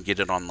 and you can get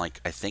it on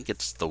like I think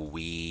it's the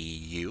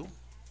Wii U.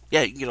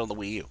 Yeah, you can get it on the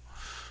Wii U.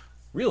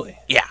 Really?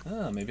 Yeah,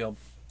 Oh, maybe I'll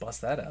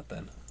bust that out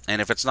then.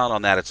 and if it's not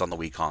on that, it's on the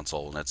Wii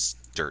console, and it's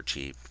dirt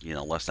cheap. You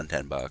know, less than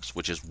 $10,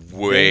 which is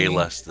way Dang.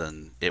 less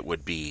than it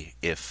would be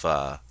if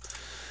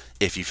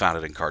you found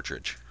it in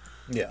cartridge.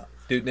 Yeah.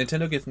 Dude,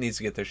 Nintendo needs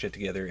to get their shit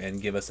together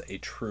and give us a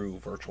true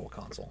virtual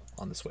console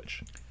on the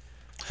Switch.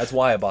 That's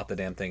why I bought the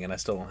damn thing, and I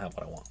still don't have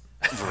what I want.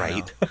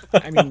 Right?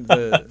 I mean,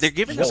 They're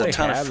giving us what a they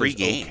ton of have free is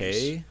games.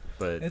 Okay,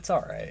 but It's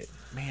all right.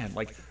 man,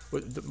 like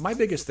my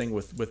biggest thing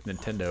with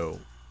Nintendo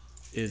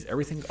is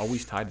everything's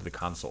always tied to the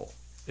console.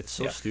 It's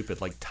so Yeah. stupid.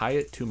 Like tie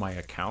it to my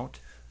account,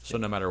 so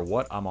no matter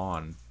what I'm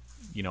on,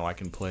 I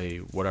can play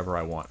whatever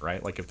I want,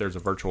 right? Like if there's a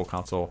virtual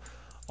console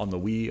on the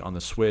Wii, on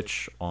the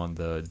Switch, on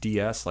the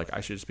DS, like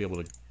I should just be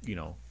able to,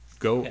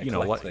 go, Yeah,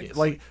 collect things.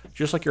 like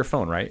just like your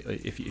phone, right?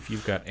 If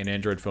you've got an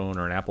Android phone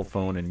or an Apple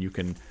phone and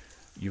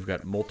you've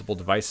got multiple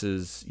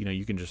devices,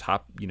 you can just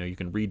hop, you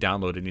can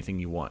re-download anything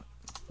you want.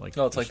 Like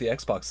No, it's like the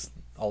Xbox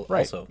right.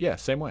 also. Yeah,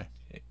 same way.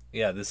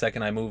 Yeah, the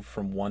second I move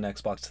from one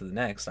Xbox to the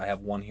next, I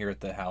have one here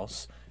at the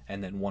house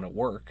and then one at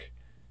work.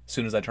 As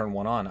soon as I turn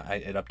one on,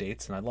 it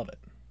updates and I love it.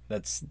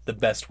 That's the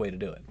best way to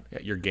do it. Yeah,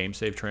 your game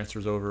save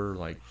transfers over,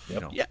 like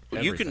Yep. Yeah,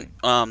 you everything.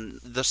 can.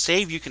 The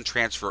save you can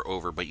transfer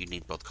over, but you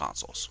need both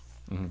consoles.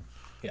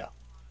 Yeah,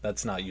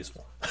 that's not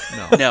useful.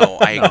 No,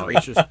 I No, agree.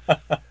 it's just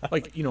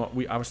like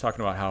I was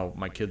talking about how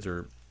my kids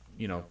are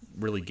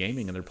really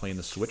gaming and they're playing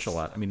the Switch a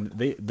lot. I mean,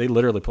 they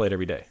literally play it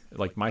every day.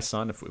 Like my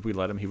son, if we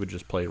let him, he would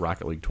just play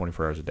Rocket League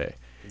 24 hours a day.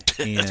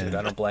 Dude, I And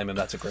don't blame him.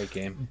 That's a great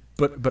game.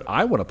 but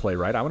I want to play,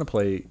 right? I want to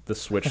play the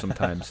Switch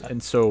sometimes,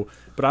 and so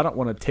but I don't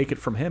want to take it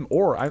from him.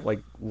 Or I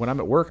like when I'm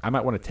at work, I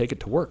might want to take it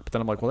to work, but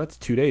then I'm like, well, that's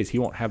 2 days. He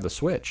won't have the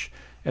Switch.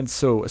 And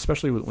so,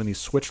 especially when these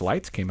Switch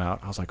Lights came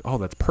out, I was like, oh,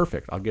 that's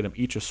perfect. I'll get them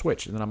each a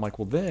Switch. And then I'm like,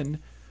 well, then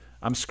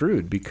I'm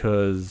screwed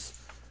because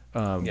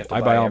You have to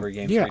I buy buy all, every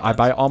game yeah, three I times.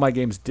 buy all my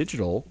games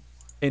digital,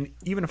 and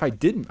even if I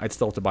didn't, I'd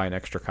still have to buy an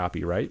extra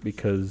copy, right?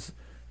 Because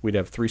we'd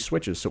have 3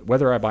 Switches. So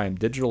whether I buy them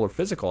digital or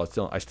physical,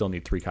 I still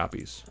need 3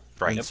 copies.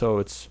 Right. And so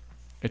it's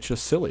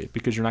just silly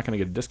because you're not going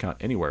to get a discount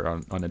anywhere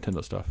on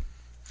Nintendo stuff.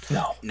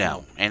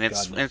 No, and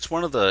it's God, no. it's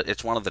one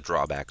of the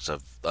drawbacks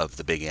of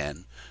the big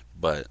N,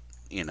 but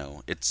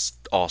it's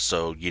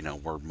also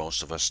where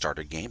most of us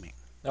started gaming.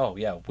 Oh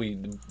yeah,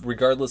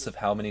 regardless of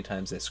how many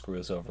times they screw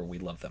us over, we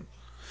love them.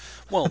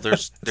 Well,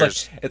 there's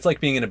It's like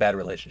being in a bad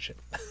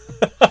relationship.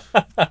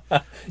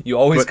 You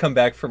always come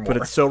back for more. But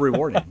it's so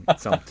rewarding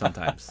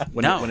sometimes.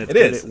 When, No, when it's it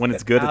good, is. when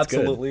it's It good, it's good.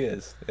 absolutely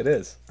is. It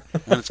is.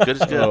 when it's good,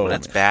 it's good. Oh, when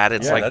it's man. bad,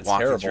 it's Yeah, like that's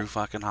walking terrible. through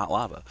fucking hot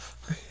lava.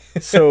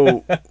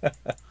 So,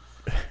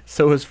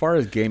 as far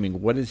as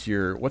gaming, what's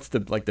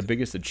the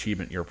biggest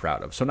achievement you're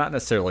proud of? So not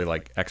necessarily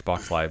like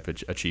Xbox Live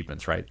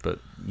achievements, right? But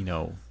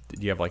do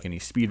you have like any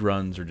speed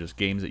runs or just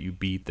games that you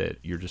beat that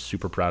you're just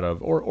super proud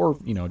of, or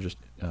just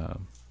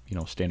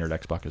standard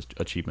Xbox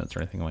achievements or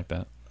anything like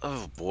that?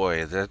 Oh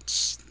boy,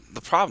 that's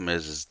the problem.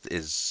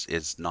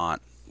 Is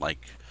not like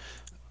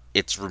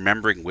it's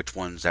remembering which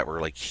ones that were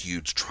like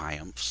huge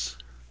triumphs.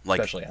 Like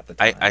Especially at the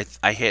time.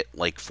 I hit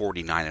like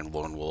 49 in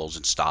Lone Wolves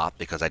and stopped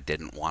because I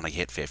didn't want to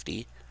hit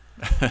 50.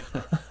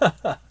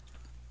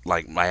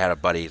 Like I had a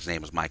buddy, his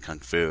name was My Kung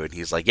Fu, and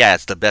he's like, "Yeah,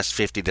 it's the best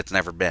 50 that's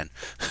never been,"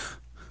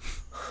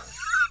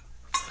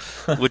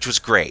 which was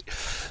great.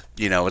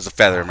 It was a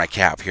feather in my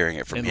cap hearing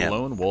it from And him.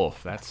 Lone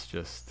Wolf, that's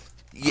just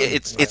Yeah,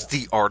 it's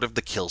the art of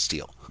the kill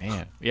steal.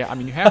 man. Yeah, I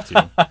mean you have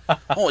to.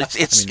 Oh,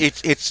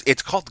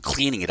 it's called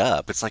cleaning it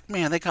up. It's like,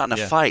 man, they got in a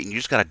Yeah. fight and you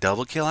just got a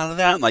double kill out of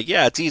that. I'm like,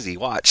 yeah, it's easy.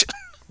 Watch,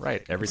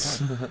 Right, every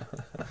time.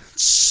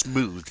 it's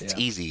smooth. It's Yeah.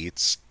 easy.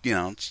 It's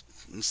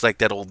like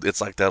that old.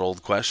 It's like that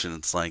old question.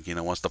 It's like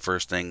what's the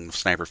first thing the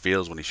sniper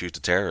feels when he shoots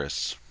a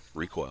terrorist?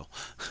 Recoil.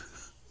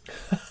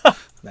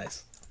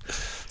 Nice.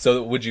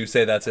 So would you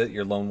say that's it?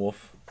 Your lone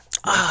wolf?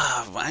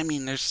 I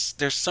mean, there's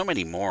so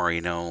many more.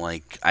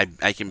 Like I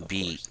can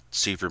beat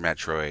Super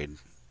Metroid,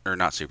 or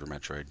not Super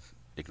Metroid.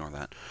 Ignore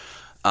that.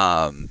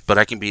 But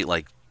I can beat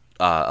like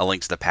A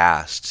Link to the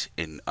Past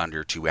in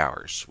under 2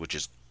 hours, which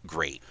is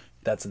great.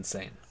 That's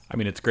insane. I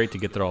mean, it's great to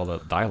get through all the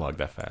dialogue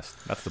that fast.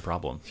 That's the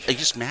problem. You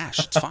just mash.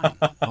 It's fine.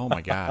 Oh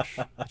my gosh,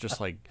 it's just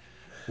like,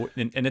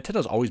 and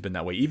Nintendo's always been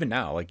that way. Even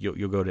now, like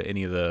you'll go to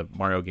any of the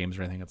Mario games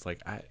or anything, it's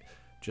like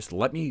just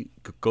let me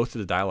go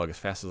through the dialogue as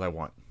fast as I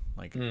want.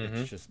 Like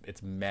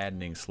it's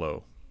maddening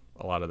slow.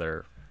 A lot of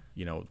their,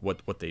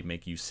 what they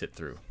make you sit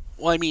through.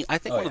 Well, I mean, I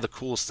think Oh, one yeah. of the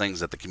coolest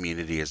things that the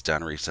community has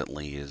done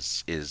recently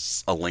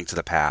is A Link to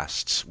the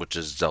Past, which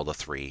is Zelda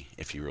 3,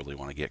 if you really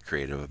want to get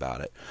creative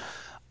about it.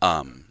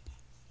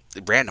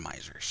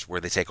 Randomizers,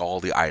 where they take all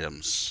the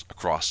items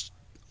across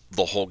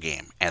the whole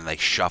game and they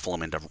shuffle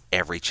them into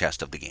every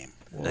chest of the game.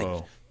 Like,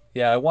 Whoa.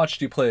 Yeah, I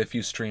watched you play a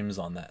few streams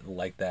on that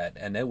like that,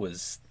 and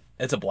it's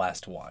a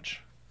blast to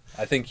watch.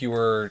 I think you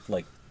were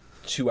like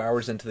 2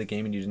 hours into the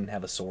game and you didn't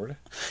have a sword.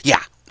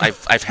 yeah,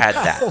 I've had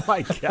that. Oh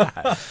my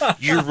god.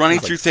 You're running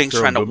through things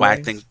throw trying to whack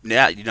boomerangs? things.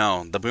 Yeah,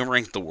 the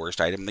boomerang's the worst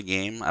item in the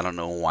game. I don't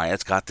know why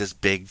it's got this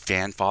big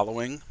fan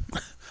following.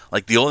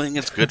 Like, the only thing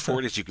it's good for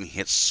it is you can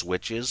hit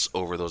switches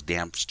over those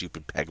damn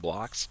stupid peg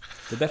blocks.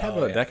 Did that have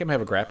yeah. that game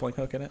have a grappling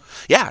hook in it?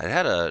 Yeah, it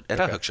had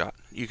a hook shot.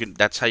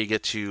 That's how you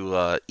get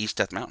to East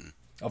Death Mountain.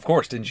 Of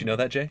course, didn't you know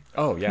that, Jay?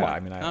 Oh yeah, I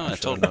mean, I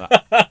should told have known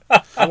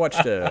that. I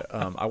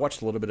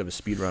watched a little bit of a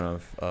speed run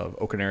of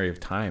Ocarina of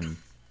Time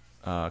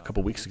a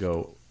couple weeks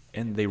ago,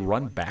 and they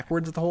run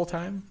backwards the whole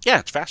time. Yeah,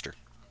 it's faster.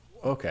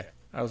 Okay,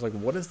 I was like,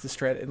 what is the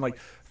strat? And like,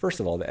 first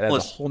of all, that adds Well,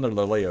 a whole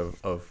nother layer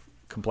of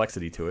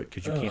complexity to it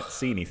because you can't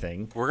see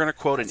anything. We're gonna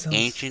quote an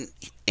sounds-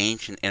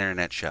 ancient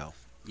internet show.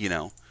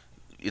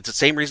 It's the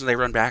same reason they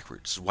run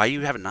backwards. Why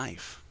you have a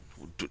knife?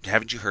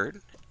 Haven't you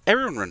heard?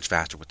 Everyone runs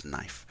faster with a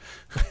knife.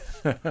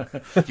 You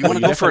want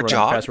to go for a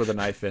jog? Faster with a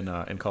knife in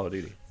Call of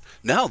Duty.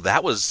 No,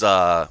 that was.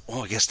 I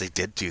guess they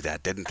did do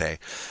that, didn't they?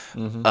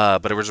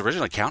 But it was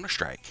originally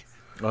Counter-Strike.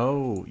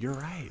 Oh, you're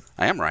right.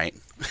 I am right.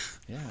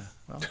 Yeah.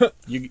 Well,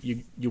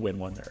 you win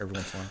one there every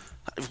once in a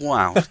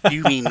while. Wow,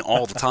 you mean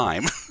all the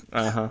time?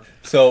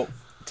 So,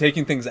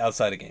 taking things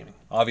outside of gaming.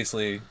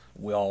 Obviously,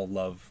 we all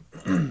love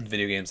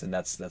video games, and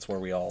that's where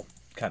we all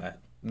kind of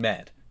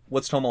met.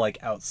 What's Toma like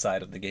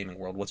outside of the gaming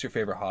world? What's your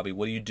favorite hobby?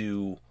 What do you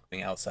do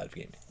outside of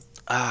gaming?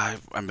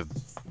 I'm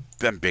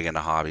big into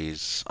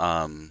hobbies.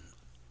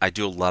 I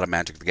do a lot of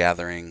Magic the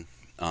Gathering.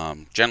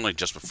 Generally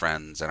just with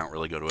friends. I don't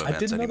really go to events I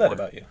didn't know anymore. that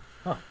about you.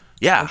 Huh.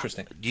 Yeah,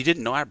 Interesting. You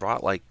didn't know I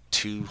brought like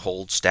 2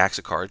 whole stacks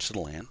of cards to the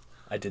LAN?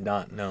 I did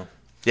not know.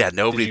 Yeah,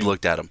 nobody Did you-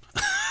 looked at them.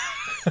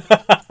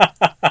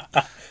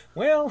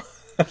 Well,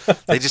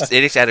 They just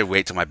had to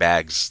wait till my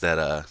bags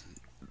that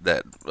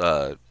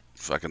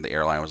fucking the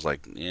airline was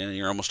like, yeah,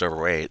 you're almost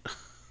overweight.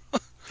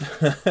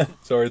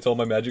 sorry, it's all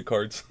my Magic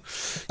cards.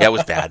 Yeah, it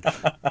was bad.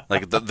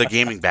 Like the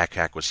gaming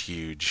backpack was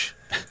huge.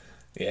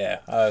 Yeah,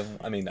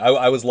 I mean,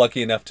 I was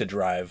lucky enough to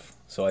drive,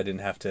 so I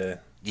didn't have to.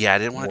 Yeah, I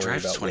didn't want to Worry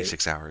drive for about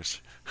 26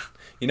 hours.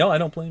 I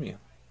don't blame you.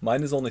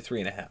 Mine is only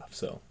 3.5,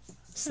 so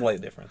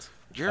slight difference.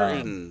 You're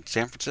in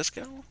San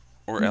Francisco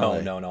or No,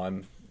 LA?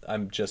 no,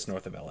 I'm just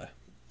north of LA.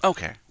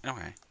 Okay.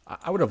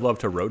 I would have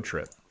loved to road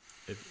trip.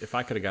 If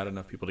I could have got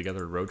enough people together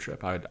to road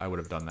trip, I would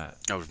have done that.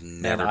 I would have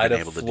Man, never I'd been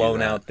have able to do flown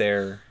that. out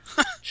there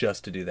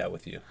just to do that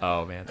with you.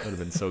 Oh man, that would have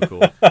been so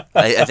cool.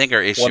 I think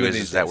our issue One of is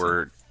these that days.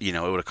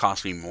 it would have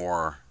cost me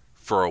more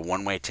for a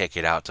one-way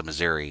ticket out to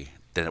Missouri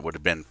than it would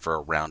have been for a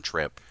round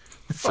trip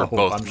for Oh,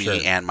 both I'm me sure.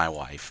 and my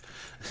wife.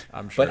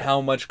 I'm sure. But how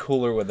much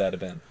cooler would that have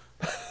been?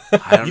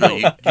 I don't know.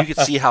 You could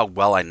see how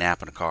well I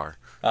nap in a car.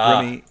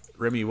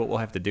 Remy, what we'll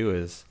have to do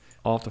is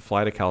I'll have to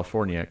fly to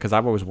California because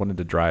I've always wanted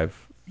to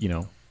drive,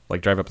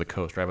 like drive up the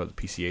coast, drive up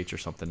the PCH or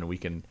something, and we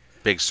can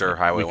Big Sur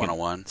Highway we can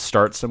 101.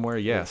 start somewhere.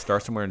 Yeah,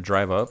 start somewhere and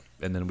drive up,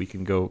 and then we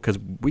can go because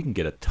we can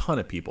get a ton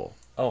of people.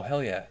 Oh,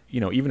 hell yeah.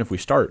 Even if we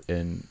start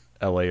in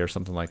LA or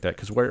something like that.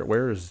 Because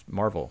where is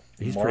Marvel?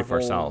 He's pretty far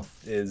Marvel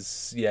south.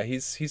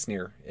 He's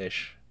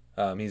near-ish.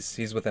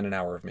 He's within an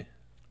hour of me.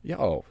 Yeah.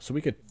 Oh, so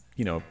we could,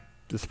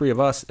 the 3 of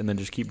us, and then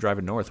just keep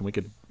driving north, and we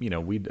could,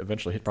 we'd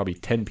eventually hit probably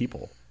 10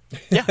 people.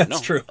 Yeah, That's no.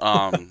 true.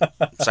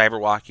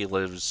 Cyberwalkie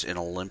lives in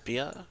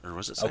Olympia, or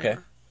was it Cyber? Okay.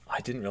 I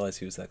didn't realize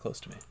he was that close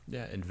to me.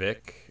 Yeah, and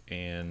Vic,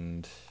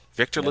 and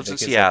Victor Yeah, lives in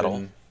Vic is up Seattle.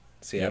 in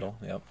Seattle,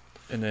 yep.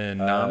 then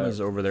Nam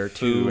is over there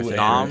too. Fu I think.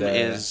 Nam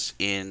and, is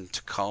in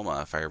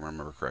Tacoma, if I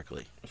remember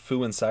correctly.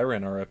 Fu and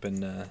Siren are up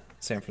in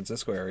San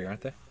Francisco area,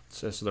 aren't they?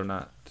 So they're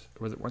not.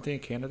 Weren't they in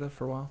Canada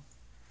for a while?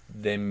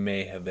 They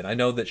may have been. I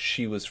know that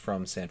she was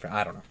from San Fran.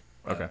 I don't know.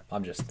 Okay.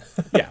 I'm just.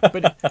 Yeah, but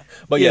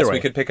But either yes, way. we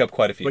could pick up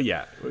quite a few. But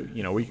yeah,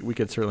 we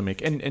could certainly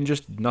make and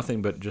just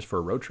nothing but just for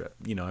a road trip.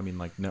 I mean,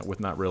 like with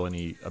not real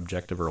any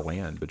objective or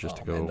land, but just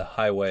to go Man, the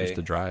highway, just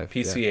to drive.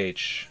 Yeah.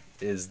 PCH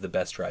is the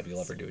best drive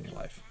you'll ever do in your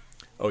life.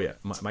 Oh yeah,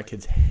 my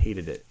kids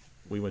hated it.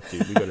 We go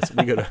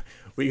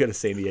to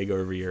San Diego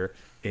every year,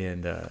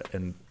 and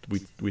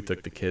we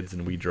took the kids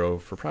and we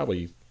drove for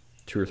probably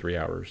 2 or 3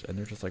 hours, and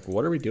they're just like,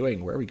 "What are we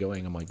doing? Where are we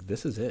going?" I'm like,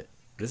 "This is it.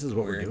 This is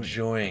what we're doing."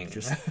 enjoying.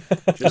 Just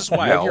This is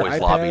why I Lug your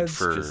always lobbied iPads,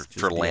 for just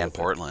for deal Land with it.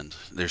 Portland.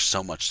 There's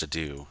so much to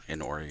do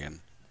in Oregon.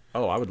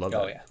 oh, I would love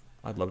that. Oh, yeah.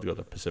 I'd love to go to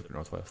the Pacific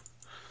Northwest.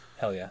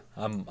 Hell yeah,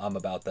 I'm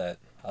about that.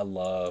 I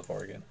love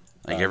Oregon.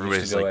 Like Used to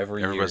everybody's go like,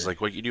 every everybody's year.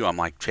 like, what you do? I'm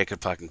like, take a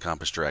fucking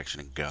compass direction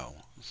and go.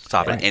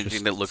 Stop Yeah, at anything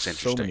just that looks So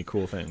interesting. many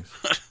cool things.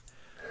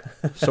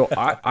 So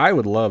I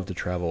would love to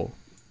travel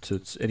to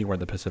anywhere in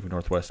the Pacific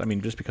Northwest. I mean,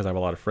 just because I have a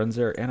lot of friends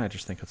there, and I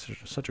just think it's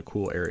such a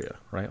cool area,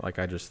 right? Like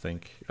I just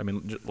think, I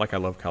mean, like I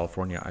love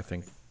California. I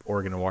think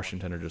Oregon and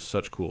Washington are just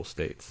such cool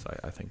states.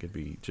 I think it'd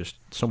be just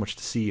so much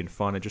to see and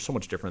fun, and just so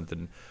much different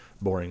than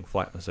boring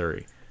flat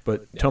Missouri.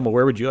 But Toma,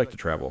 where would you like to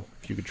travel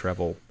if you could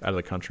travel out of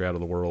the country, out of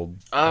the world,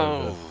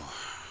 out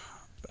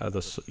of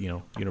the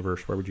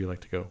universe? Where would you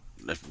like to go?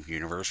 The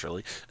universe,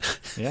 really?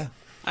 Yeah.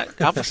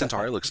 Alpha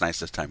Centauri looks nice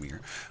this time of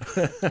year.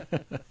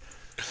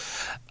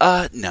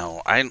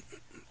 No,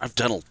 I've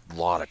done a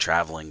lot of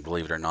traveling,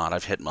 believe it or not.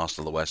 I've hit most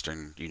of the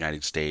western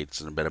United States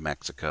and a bit of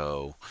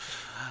Mexico.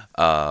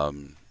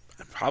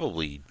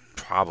 Probably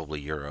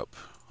Europe.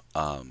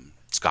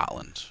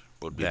 Scotland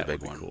would be That the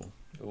big would be one. cool.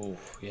 Oh,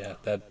 yeah,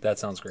 that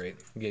sounds great.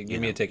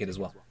 Give me a ticket as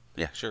well.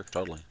 Yeah, sure,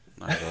 totally.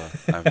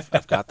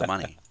 I've got the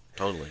money,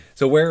 totally.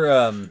 So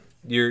where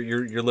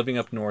you're living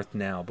up north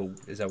now, but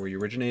is that where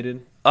you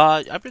originated?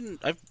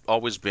 I've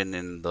always been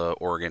in the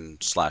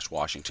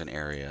Oregon/Washington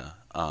area,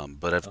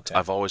 but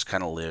I've always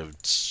kind of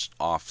lived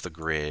off the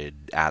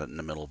grid, out in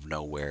the middle of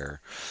nowhere.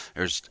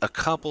 There's a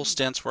couple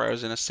stints where I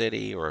was in a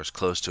city or I was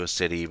close to a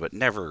city, but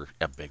never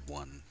a big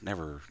one.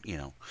 Never,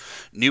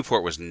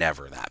 Newport was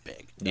never that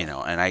big,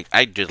 And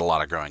I did a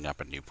lot of growing up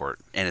in Newport,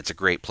 and it's a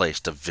great place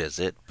to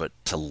visit, but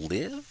to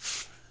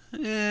live.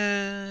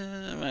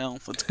 Well,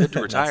 it's good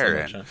to retire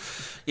Not so in. much,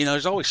 huh?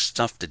 There's always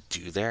stuff to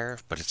do there,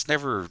 but it's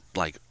never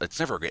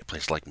a great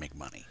place to make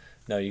money.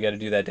 No, you got to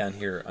do that down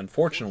here.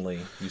 Unfortunately,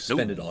 you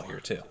spend it all here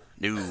too.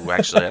 No,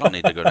 actually, I don't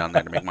need to go down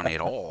there to make money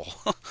at all.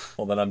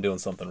 Well, then I'm doing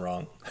something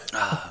wrong.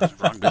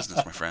 Wrong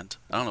business, my friend.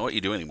 I don't know what you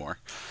do anymore.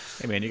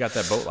 Hey man, you got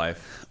that boat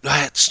life.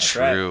 That's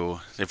right. true.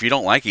 If you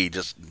don't like it, you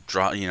just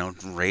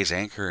raise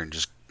anchor and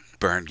just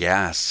burn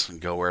gas and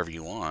go wherever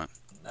you want.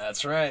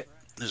 That's right.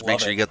 Just Love make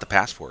sure it. you get the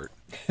passport.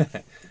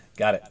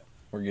 Got it.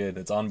 We're good.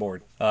 It's on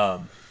board.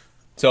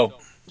 So,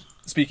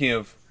 speaking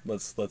of,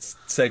 let's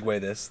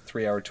segue this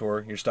 3-hour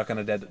tour. You're stuck on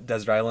a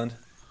desert island.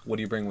 What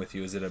do you bring with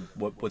you? Is it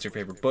what's your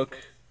favorite book,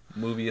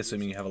 movie?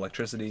 Assuming you have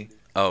electricity.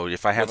 Oh,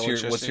 if I have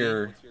What's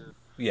your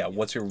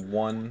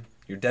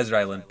desert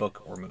island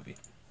book or movie?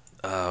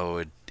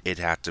 Oh, it'd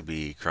have to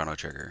be Chrono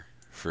Trigger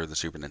for the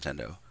Super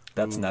Nintendo.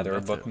 That's neither a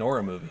that's book it. nor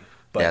a movie.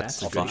 But That's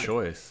That's a fine. good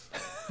choice.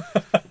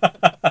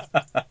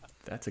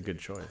 That's a good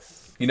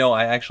choice.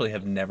 I actually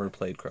have never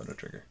played Chrono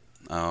Trigger.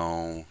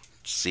 Oh,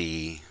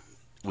 see,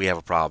 we have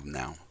a problem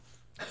now.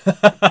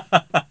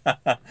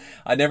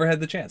 I never had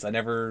the chance. I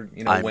never,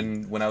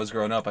 when I was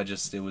growing up,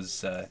 it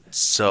was.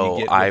 So You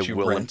get what I you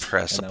will rent,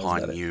 impress and that was upon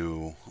about it.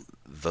 you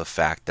the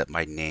fact that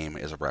my name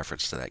is a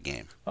reference to that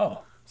game.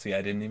 Oh, see,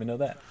 I didn't even know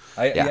that.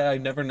 Yeah.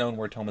 I've never known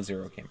where Toma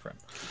Zero came from.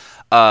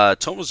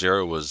 Toma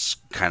Zero was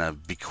kind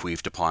of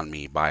bequeathed upon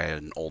me by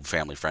an old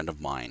family friend of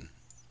mine.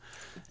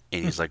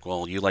 And he's like,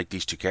 well, you like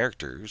these two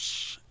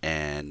characters,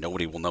 and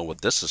nobody will know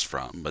what this is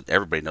from, but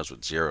everybody knows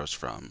what Zero's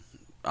from.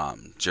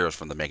 Zero's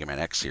from the Mega Man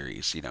X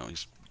series.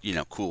 He's,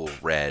 cool,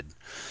 red.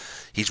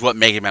 He's what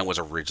Mega Man was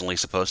originally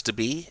supposed to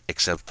be,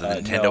 except the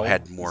Nintendo No,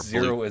 had more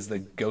Zero blue. is the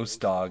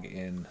ghost dog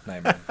in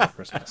Nightmare Before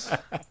Christmas.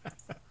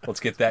 Let's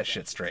get that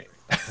shit straight.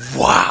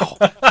 Wow!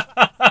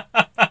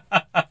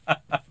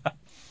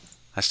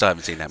 I still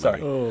haven't seen that Sorry.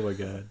 movie. Oh my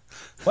god.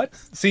 What?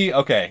 See,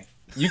 okay.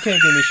 You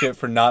can't give me shit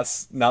for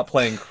not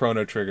playing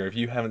Chrono Trigger if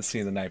you haven't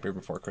seen The Nightmare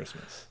Before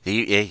Christmas.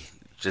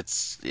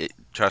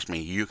 Trust me,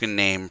 you can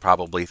name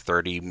probably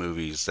 30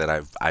 movies that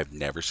I've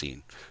never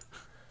seen.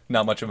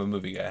 Not much of a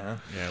movie guy, huh?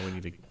 Yeah, we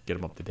need to get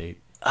him up to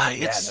date. no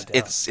doubt.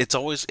 It's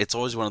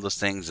always one of those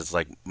things. It's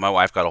like my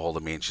wife got a hold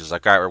of me and she's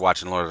like, "All right, we're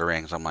watching Lord of the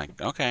Rings." I'm like,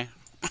 "Okay."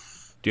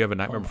 Do you have a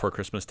Nightmare Before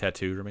Christmas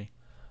tattoo, Remy?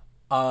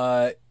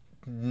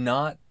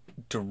 Not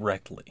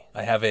directly.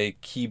 I have a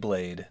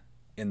Keyblade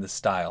in the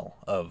style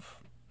of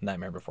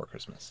Nightmare Before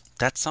Christmas.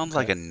 That sounds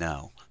like a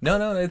no.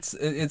 No,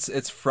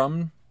 it's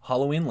from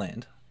Halloween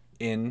Land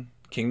in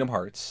Kingdom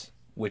Hearts,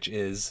 which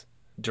is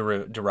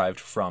derived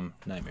from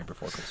Nightmare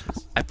Before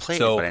Christmas. I played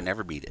So- it, but I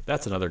never beat it.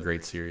 That's another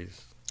great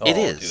series. It Oh,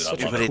 is,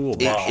 dude, I love but it. Cool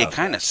it mod.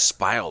 kind of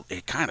spiraled.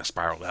 It kind of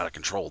spiraled out of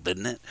control,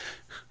 didn't it?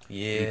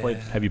 Yeah.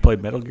 Have you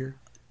played Metal Gear?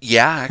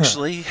 Yeah,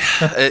 actually.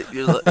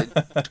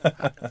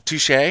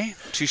 Touche.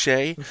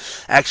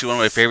 Actually, one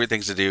of my favorite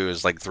things to do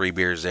is 3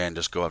 beers in,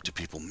 just go up to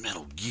people,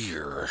 Metal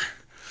Gear.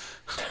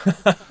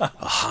 A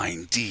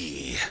Hind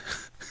D.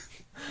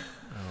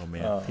 Oh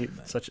man,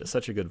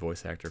 such a good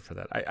voice actor for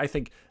that. I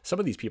think some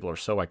of these people are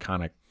so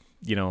iconic.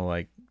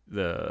 Like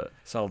the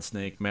Solid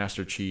Snake,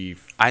 Master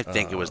Chief. I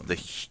think it was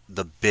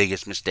the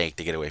biggest mistake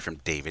to get away from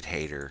David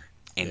Hayter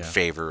in Yeah.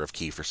 favor of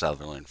Kiefer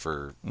Sutherland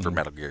for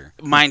Metal Gear.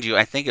 Mind you,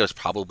 I think it was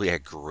probably a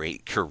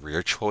great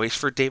career choice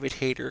for David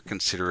Hayter,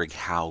 considering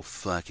how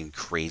fucking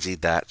crazy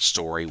that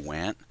story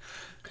went.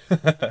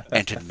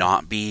 And to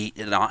not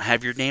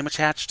have your name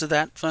attached to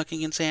that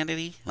fucking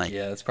insanity.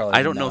 Yeah, that's probably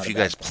I don't know not if a you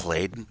bad guys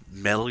played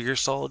Metal Gear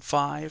Solid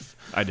 5.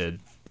 I did.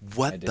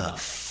 What did the not.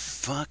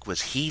 fuck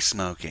was he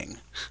smoking?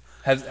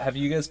 Have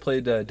you guys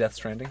played Death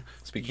Stranding?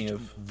 Speaking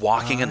of,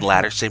 Walking and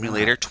Ladder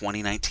Simulator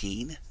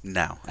 2019?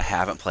 No, I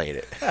haven't played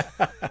it.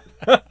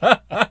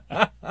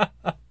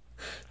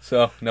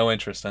 So no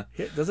interest, huh?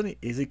 Doesn't he?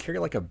 Is he carry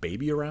like a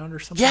baby around or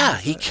something? Yeah, like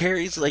he that?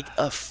 carries like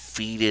a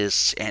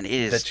fetus, and it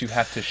is That you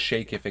have to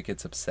shake if it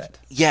gets upset.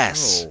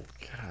 yes, Oh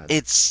God.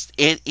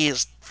 it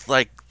is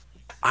like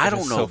I It don't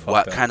is know so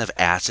what fucked up. kind of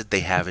acid they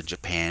have in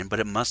Japan, but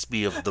it must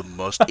be of the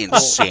most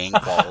insane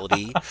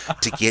quality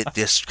to get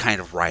this kind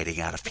of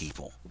writing out of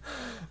people.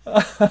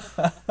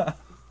 I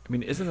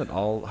mean, isn't it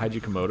all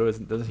Haiji Komodo?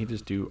 Doesn't he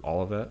just do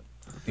all of that?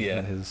 Isn't Yeah.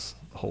 that his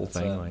whole That's,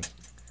 thing? Like,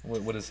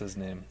 What is his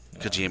name?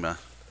 Kojima.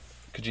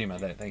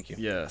 Kojima. Thank you.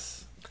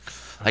 yes.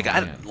 Like Oh,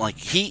 I man. like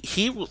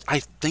he was,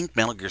 I think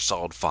Metal Gear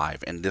Solid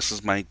 5, and this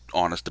is my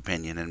honest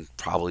opinion and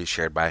probably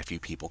shared by a few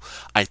people.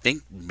 I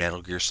think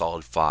Metal Gear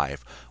Solid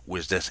 5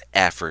 was this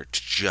effort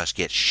to just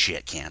get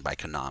shit canned by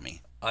Konami.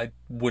 I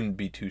wouldn't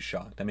be too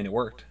shocked. I mean, it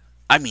worked.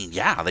 I mean,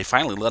 yeah, they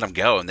finally let him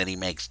go, and then he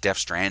makes Death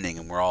Stranding,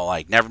 and we're all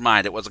like, never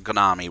mind, it wasn't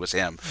Konami, it was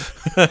him.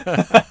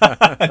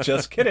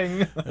 Just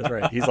kidding. That's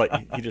right. He's like,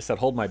 he just said,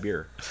 "Hold my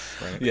beer."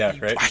 Right. Yeah,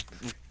 right. I-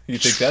 You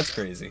think that's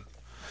crazy?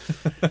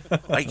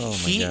 Like Oh my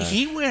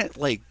he gosh. went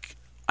like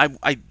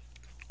I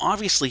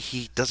obviously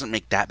he doesn't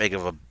make that big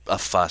of a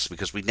fuss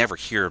because we never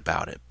hear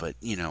about it, but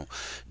you know,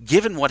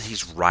 given what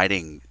he's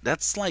writing,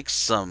 that's like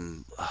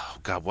some oh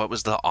god, what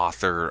was the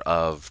author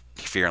of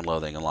Fear and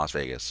Loathing in Las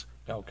Vegas?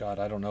 Oh God,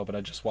 I don't know, but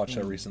I just watched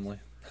that recently.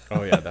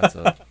 Oh yeah, that's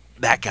a.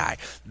 That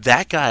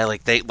guy,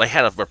 like they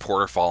had a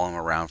reporter follow him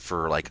around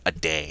for like a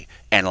day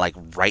and like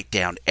write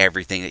down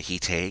everything that he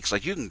takes.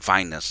 Like you can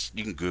find this,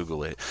 you can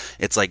Google it.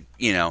 It's like,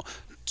 you know,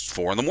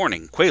 4 a.m,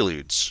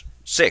 Quaaludes,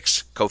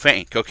 6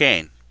 cocaine,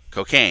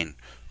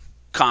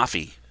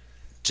 coffee,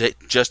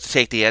 just to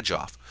take the edge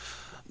off.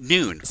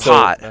 Noon,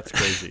 pot. That's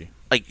crazy.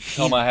 Like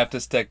Thelma, I have to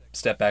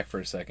step back for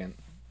a second.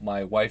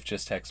 My wife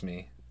just texted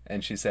me,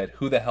 and she said,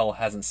 "Who the hell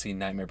hasn't seen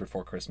Nightmare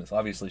Before Christmas?"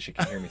 Obviously, she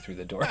can hear me through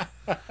the door.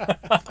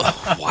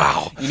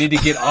 wow. You need to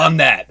get on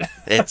that.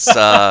 It's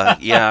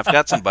yeah, I've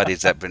got some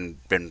buddies that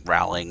been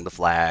rallying the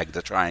flag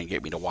to try and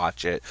get me to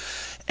watch it,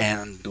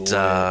 and Do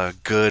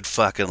it. good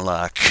fucking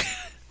luck.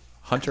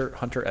 Hunter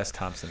S.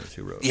 Thompson is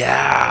who wrote. it.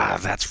 Yeah,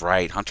 that's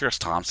right. Hunter S.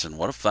 Thompson,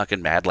 what a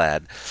fucking mad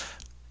lad.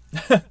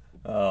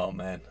 Oh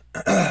man.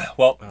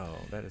 Well, Oh,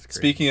 that is crazy.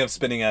 speaking of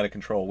spinning out of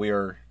control, we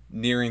are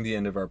nearing the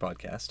end of our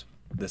podcast.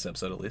 This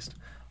episode, at least.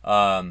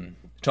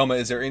 Toma,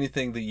 is there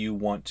anything that you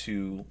want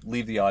to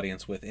leave the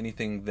audience with?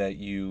 Anything that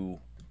you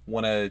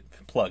want to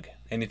plug?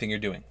 Anything you're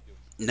doing?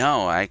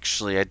 No,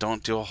 actually, I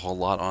don't do a whole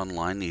lot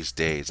online these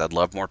days. I'd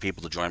love more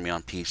people to join me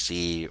on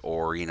PC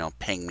or, you know,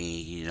 ping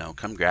me, you know,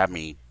 come grab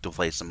me to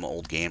play some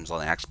old games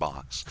on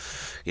Xbox.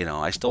 You know,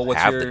 I still Well,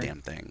 what's have your- the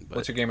damn thing. But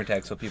What's your gamer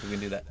tag so people can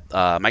do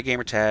that? my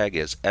gamer tag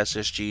is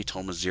SSG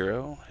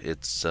Toma0.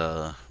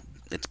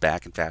 It's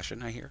back in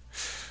fashion, I hear.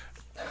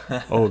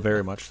 Oh,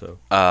 very much so.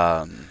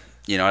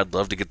 You know, I'd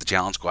love to get the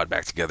challenge squad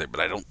back together, but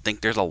I don't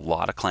think there's a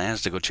lot of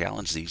clans to go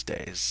challenge these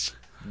days.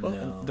 Well,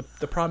 No.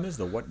 the problem is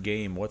though, what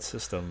game, what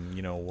system,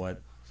 you know, what.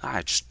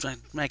 I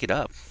make it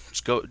up.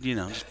 Just go, you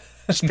know,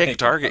 just pick a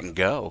target and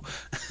go.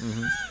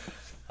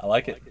 I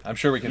like it. I'm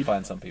sure we can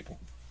find some people.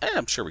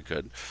 I'm sure we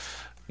could.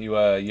 You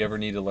ever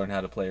need to learn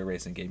how to play a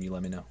racing game, you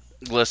let me know.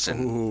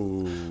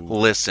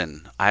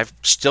 Listen. I've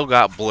still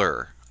got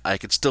Blur. I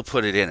could still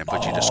put it in and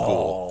put you to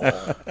school.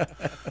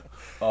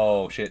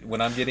 Oh shit!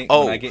 When I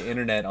get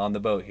internet on the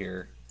boat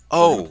here, we're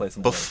gonna Oh, play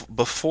some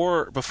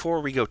Blur. before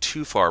we go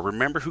too far,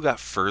 remember who got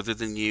further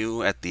than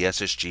you at the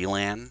SSG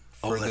LAN?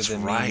 Oh, Further that's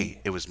than right.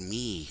 me. It was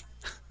me.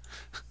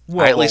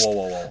 Whoa, at whoa, least-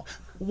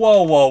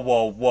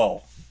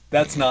 whoa!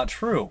 That's not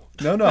true.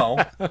 No.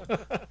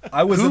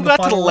 I was Who in the got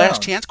to the final last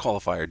round. chance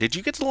qualifier? Did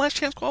you get to the last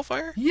chance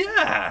qualifier?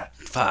 Yeah.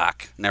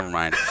 Fuck. Never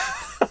mind.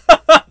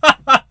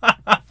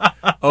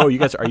 Oh, are you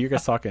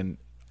guys talking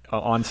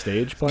on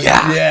stage playing?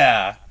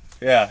 Yeah.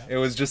 Yeah. It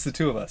was just the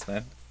two of us,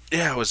 man.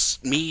 Yeah, it was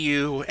me,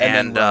 you,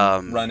 And and,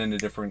 then run in a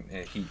different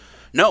heat.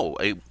 no,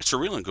 a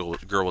Cerulean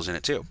girl was in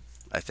it too.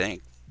 I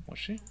think. Was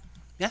she?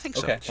 Yeah, I think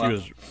so. Okay. She Well,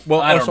 was.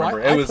 Well, I don't so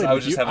remember. I I played was with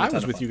just you. having a I ton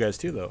was of with fun. you guys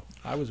too, though.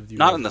 I was with you.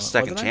 Not guys in the on-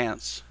 second wasn't I?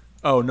 chance.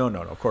 Oh no,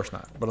 of course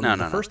not. But on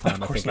No. the first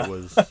time, I think it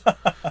was.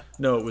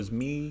 No, it was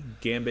me,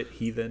 Gambit,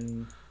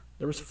 Heathen.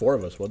 There was 4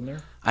 of us, wasn't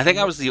there? I think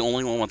I was the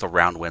only one with a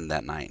round win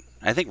that night.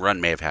 I think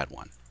Run may have had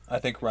one. I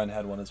think Run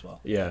had one as well.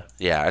 Yeah.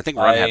 Yeah, I think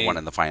Run had I- one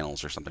in the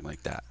finals or something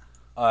like that.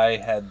 I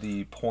had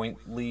the point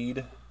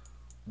lead,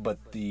 but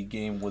the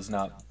game was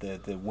not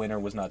the winner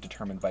was not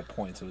determined by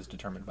points. It was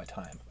determined by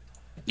time.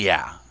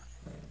 Yeah.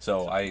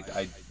 So I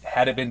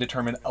had it been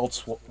determined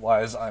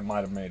elsewise, I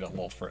might have made it a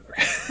little further.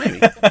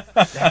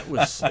 It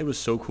was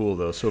so cool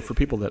though. So for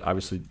people that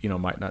obviously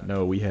might not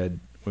know, when we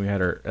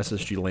had our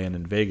SSG LAN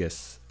in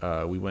Vegas,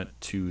 we went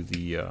to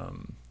the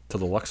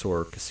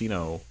Luxor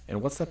Casino,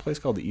 and what's that place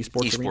called? The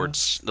Esports Arena?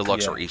 Esports, the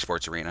Luxor Yeah.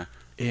 Esports Arena.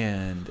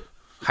 And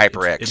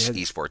HyperX it has-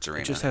 Esports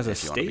Arena. it just has a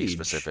if you want to be stage.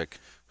 specific.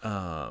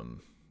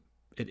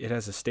 it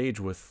has a stage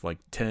with like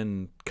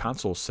 10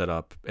 consoles set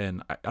up,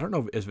 and I don't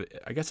know if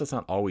I guess it's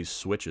not always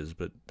Switches,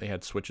 but they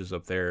had Switches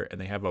up there, and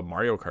they have a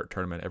Mario Kart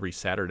tournament every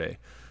Saturday.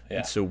 Yeah.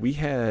 And so we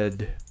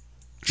had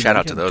Shout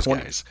out we to had those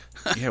 20 guys.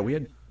 yeah,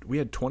 we we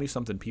had 20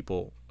 something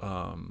people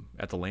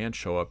at the LAN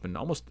show up, and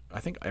I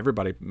think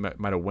everybody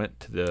might have went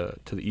to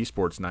the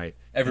esports night.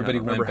 Everybody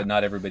went, but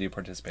not everybody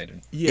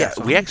participated. Yeah,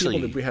 so we how many actually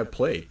people did we have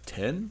play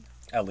 10.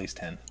 At least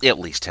 10. At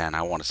least 10.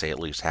 I want to say at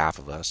least half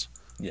of us.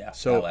 Yeah.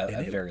 So at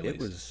very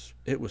least.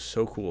 It was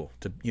so cool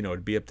to to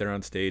be up there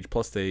on stage.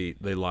 Plus they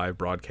live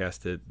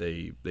broadcast it.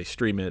 They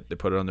stream it. They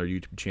put it on their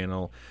YouTube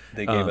channel.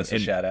 They gave us a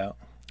shout out.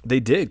 They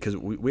did, because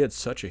we had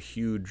such a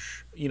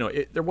huge,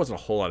 there wasn't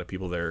a whole lot of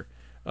people there,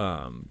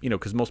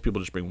 because most people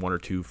just bring one or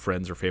two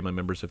friends or family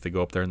members if they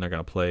go up there and they're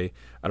going to play.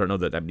 I don't know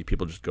that many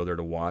people just go there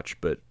to watch,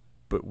 but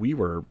we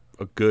were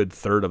a good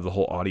third of the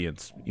whole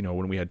audience,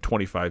 when we had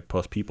 25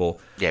 plus people.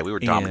 Yeah, we were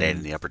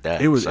dominating the upper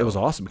deck. It was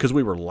awesome because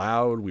we were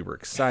loud, we were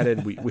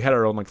excited, we had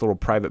our own little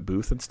private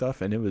booth and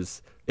stuff, and it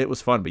was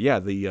fun. But yeah,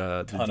 the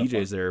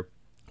DJs there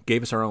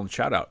gave us our own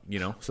shout out,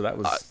 so that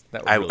was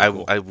really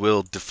cool. I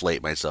will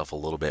deflate myself a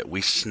little bit.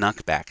 We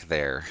snuck back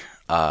there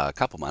a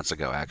couple months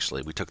ago.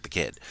 Actually, we took the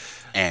kid,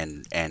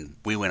 and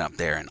we went up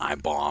there, and I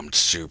bombed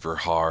super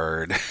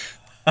hard.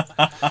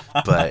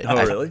 But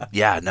really?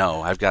 Yeah,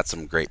 no, I've got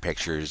some great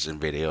pictures and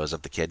videos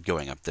of the kid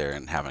going up there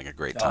and having a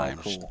great time.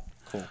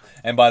 Cool.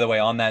 And by the way,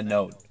 on that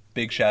note,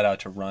 big shout out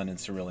to Run and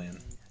Cerulean.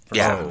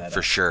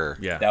 For sure.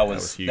 Yeah, that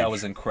was huge. That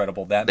was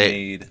incredible. That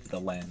made the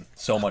LAN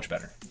so much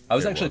better. I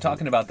was actually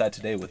talking about that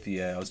today with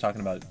I was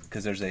talking about,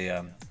 because there's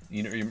a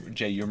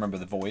Jay, you remember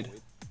the Void,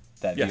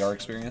 that Yes. VR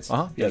experience?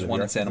 Uh-huh. Yeah, There's the one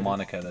VR in Santa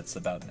Monica that's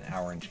about an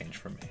hour and change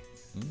from me.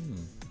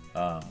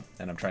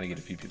 And I'm trying to get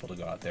a few people to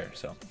go out there.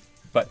 So,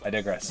 but I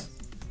digress.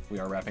 We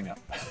are wrapping up.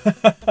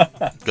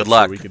 Good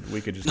luck. We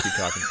could just keep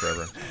talking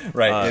forever.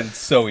 Right, it's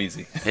so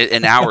easy.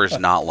 An hour is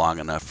not long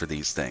enough for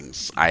these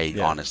things. I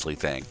honestly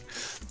think.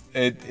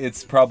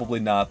 It's probably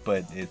not,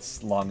 but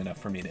it's long enough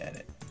for me to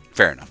edit.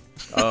 Fair enough.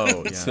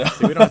 Oh yeah. See,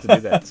 we don't have to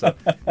do that. So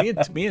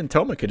me and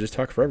Toma could just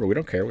talk forever. We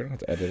don't care. We don't have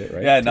to edit it,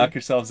 right? Yeah, knock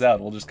yourselves out.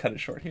 We'll just cut it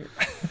short here.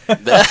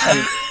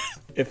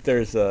 If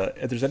there's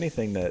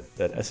anything that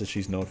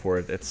SSG's known for,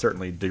 it's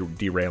certainly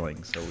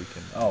derailing. So we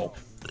can. Oh.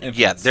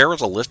 Yeah, there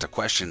was a list of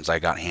questions I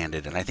got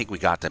handed, and I think we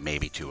got to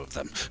maybe 2 of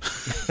them.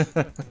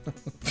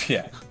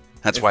 Yeah.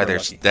 That's If why we're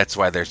lucky. that's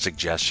why there's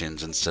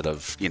suggestions instead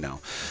of,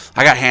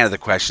 I got handed the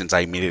questions, I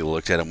immediately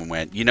looked at them and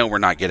went, we're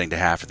not getting to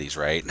half of these,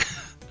 right?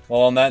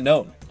 Well, on that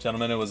note,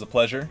 gentlemen, it was a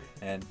pleasure.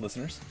 And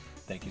listeners,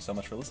 thank you so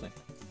much for listening.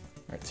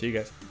 All right. See you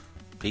guys.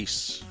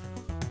 Peace.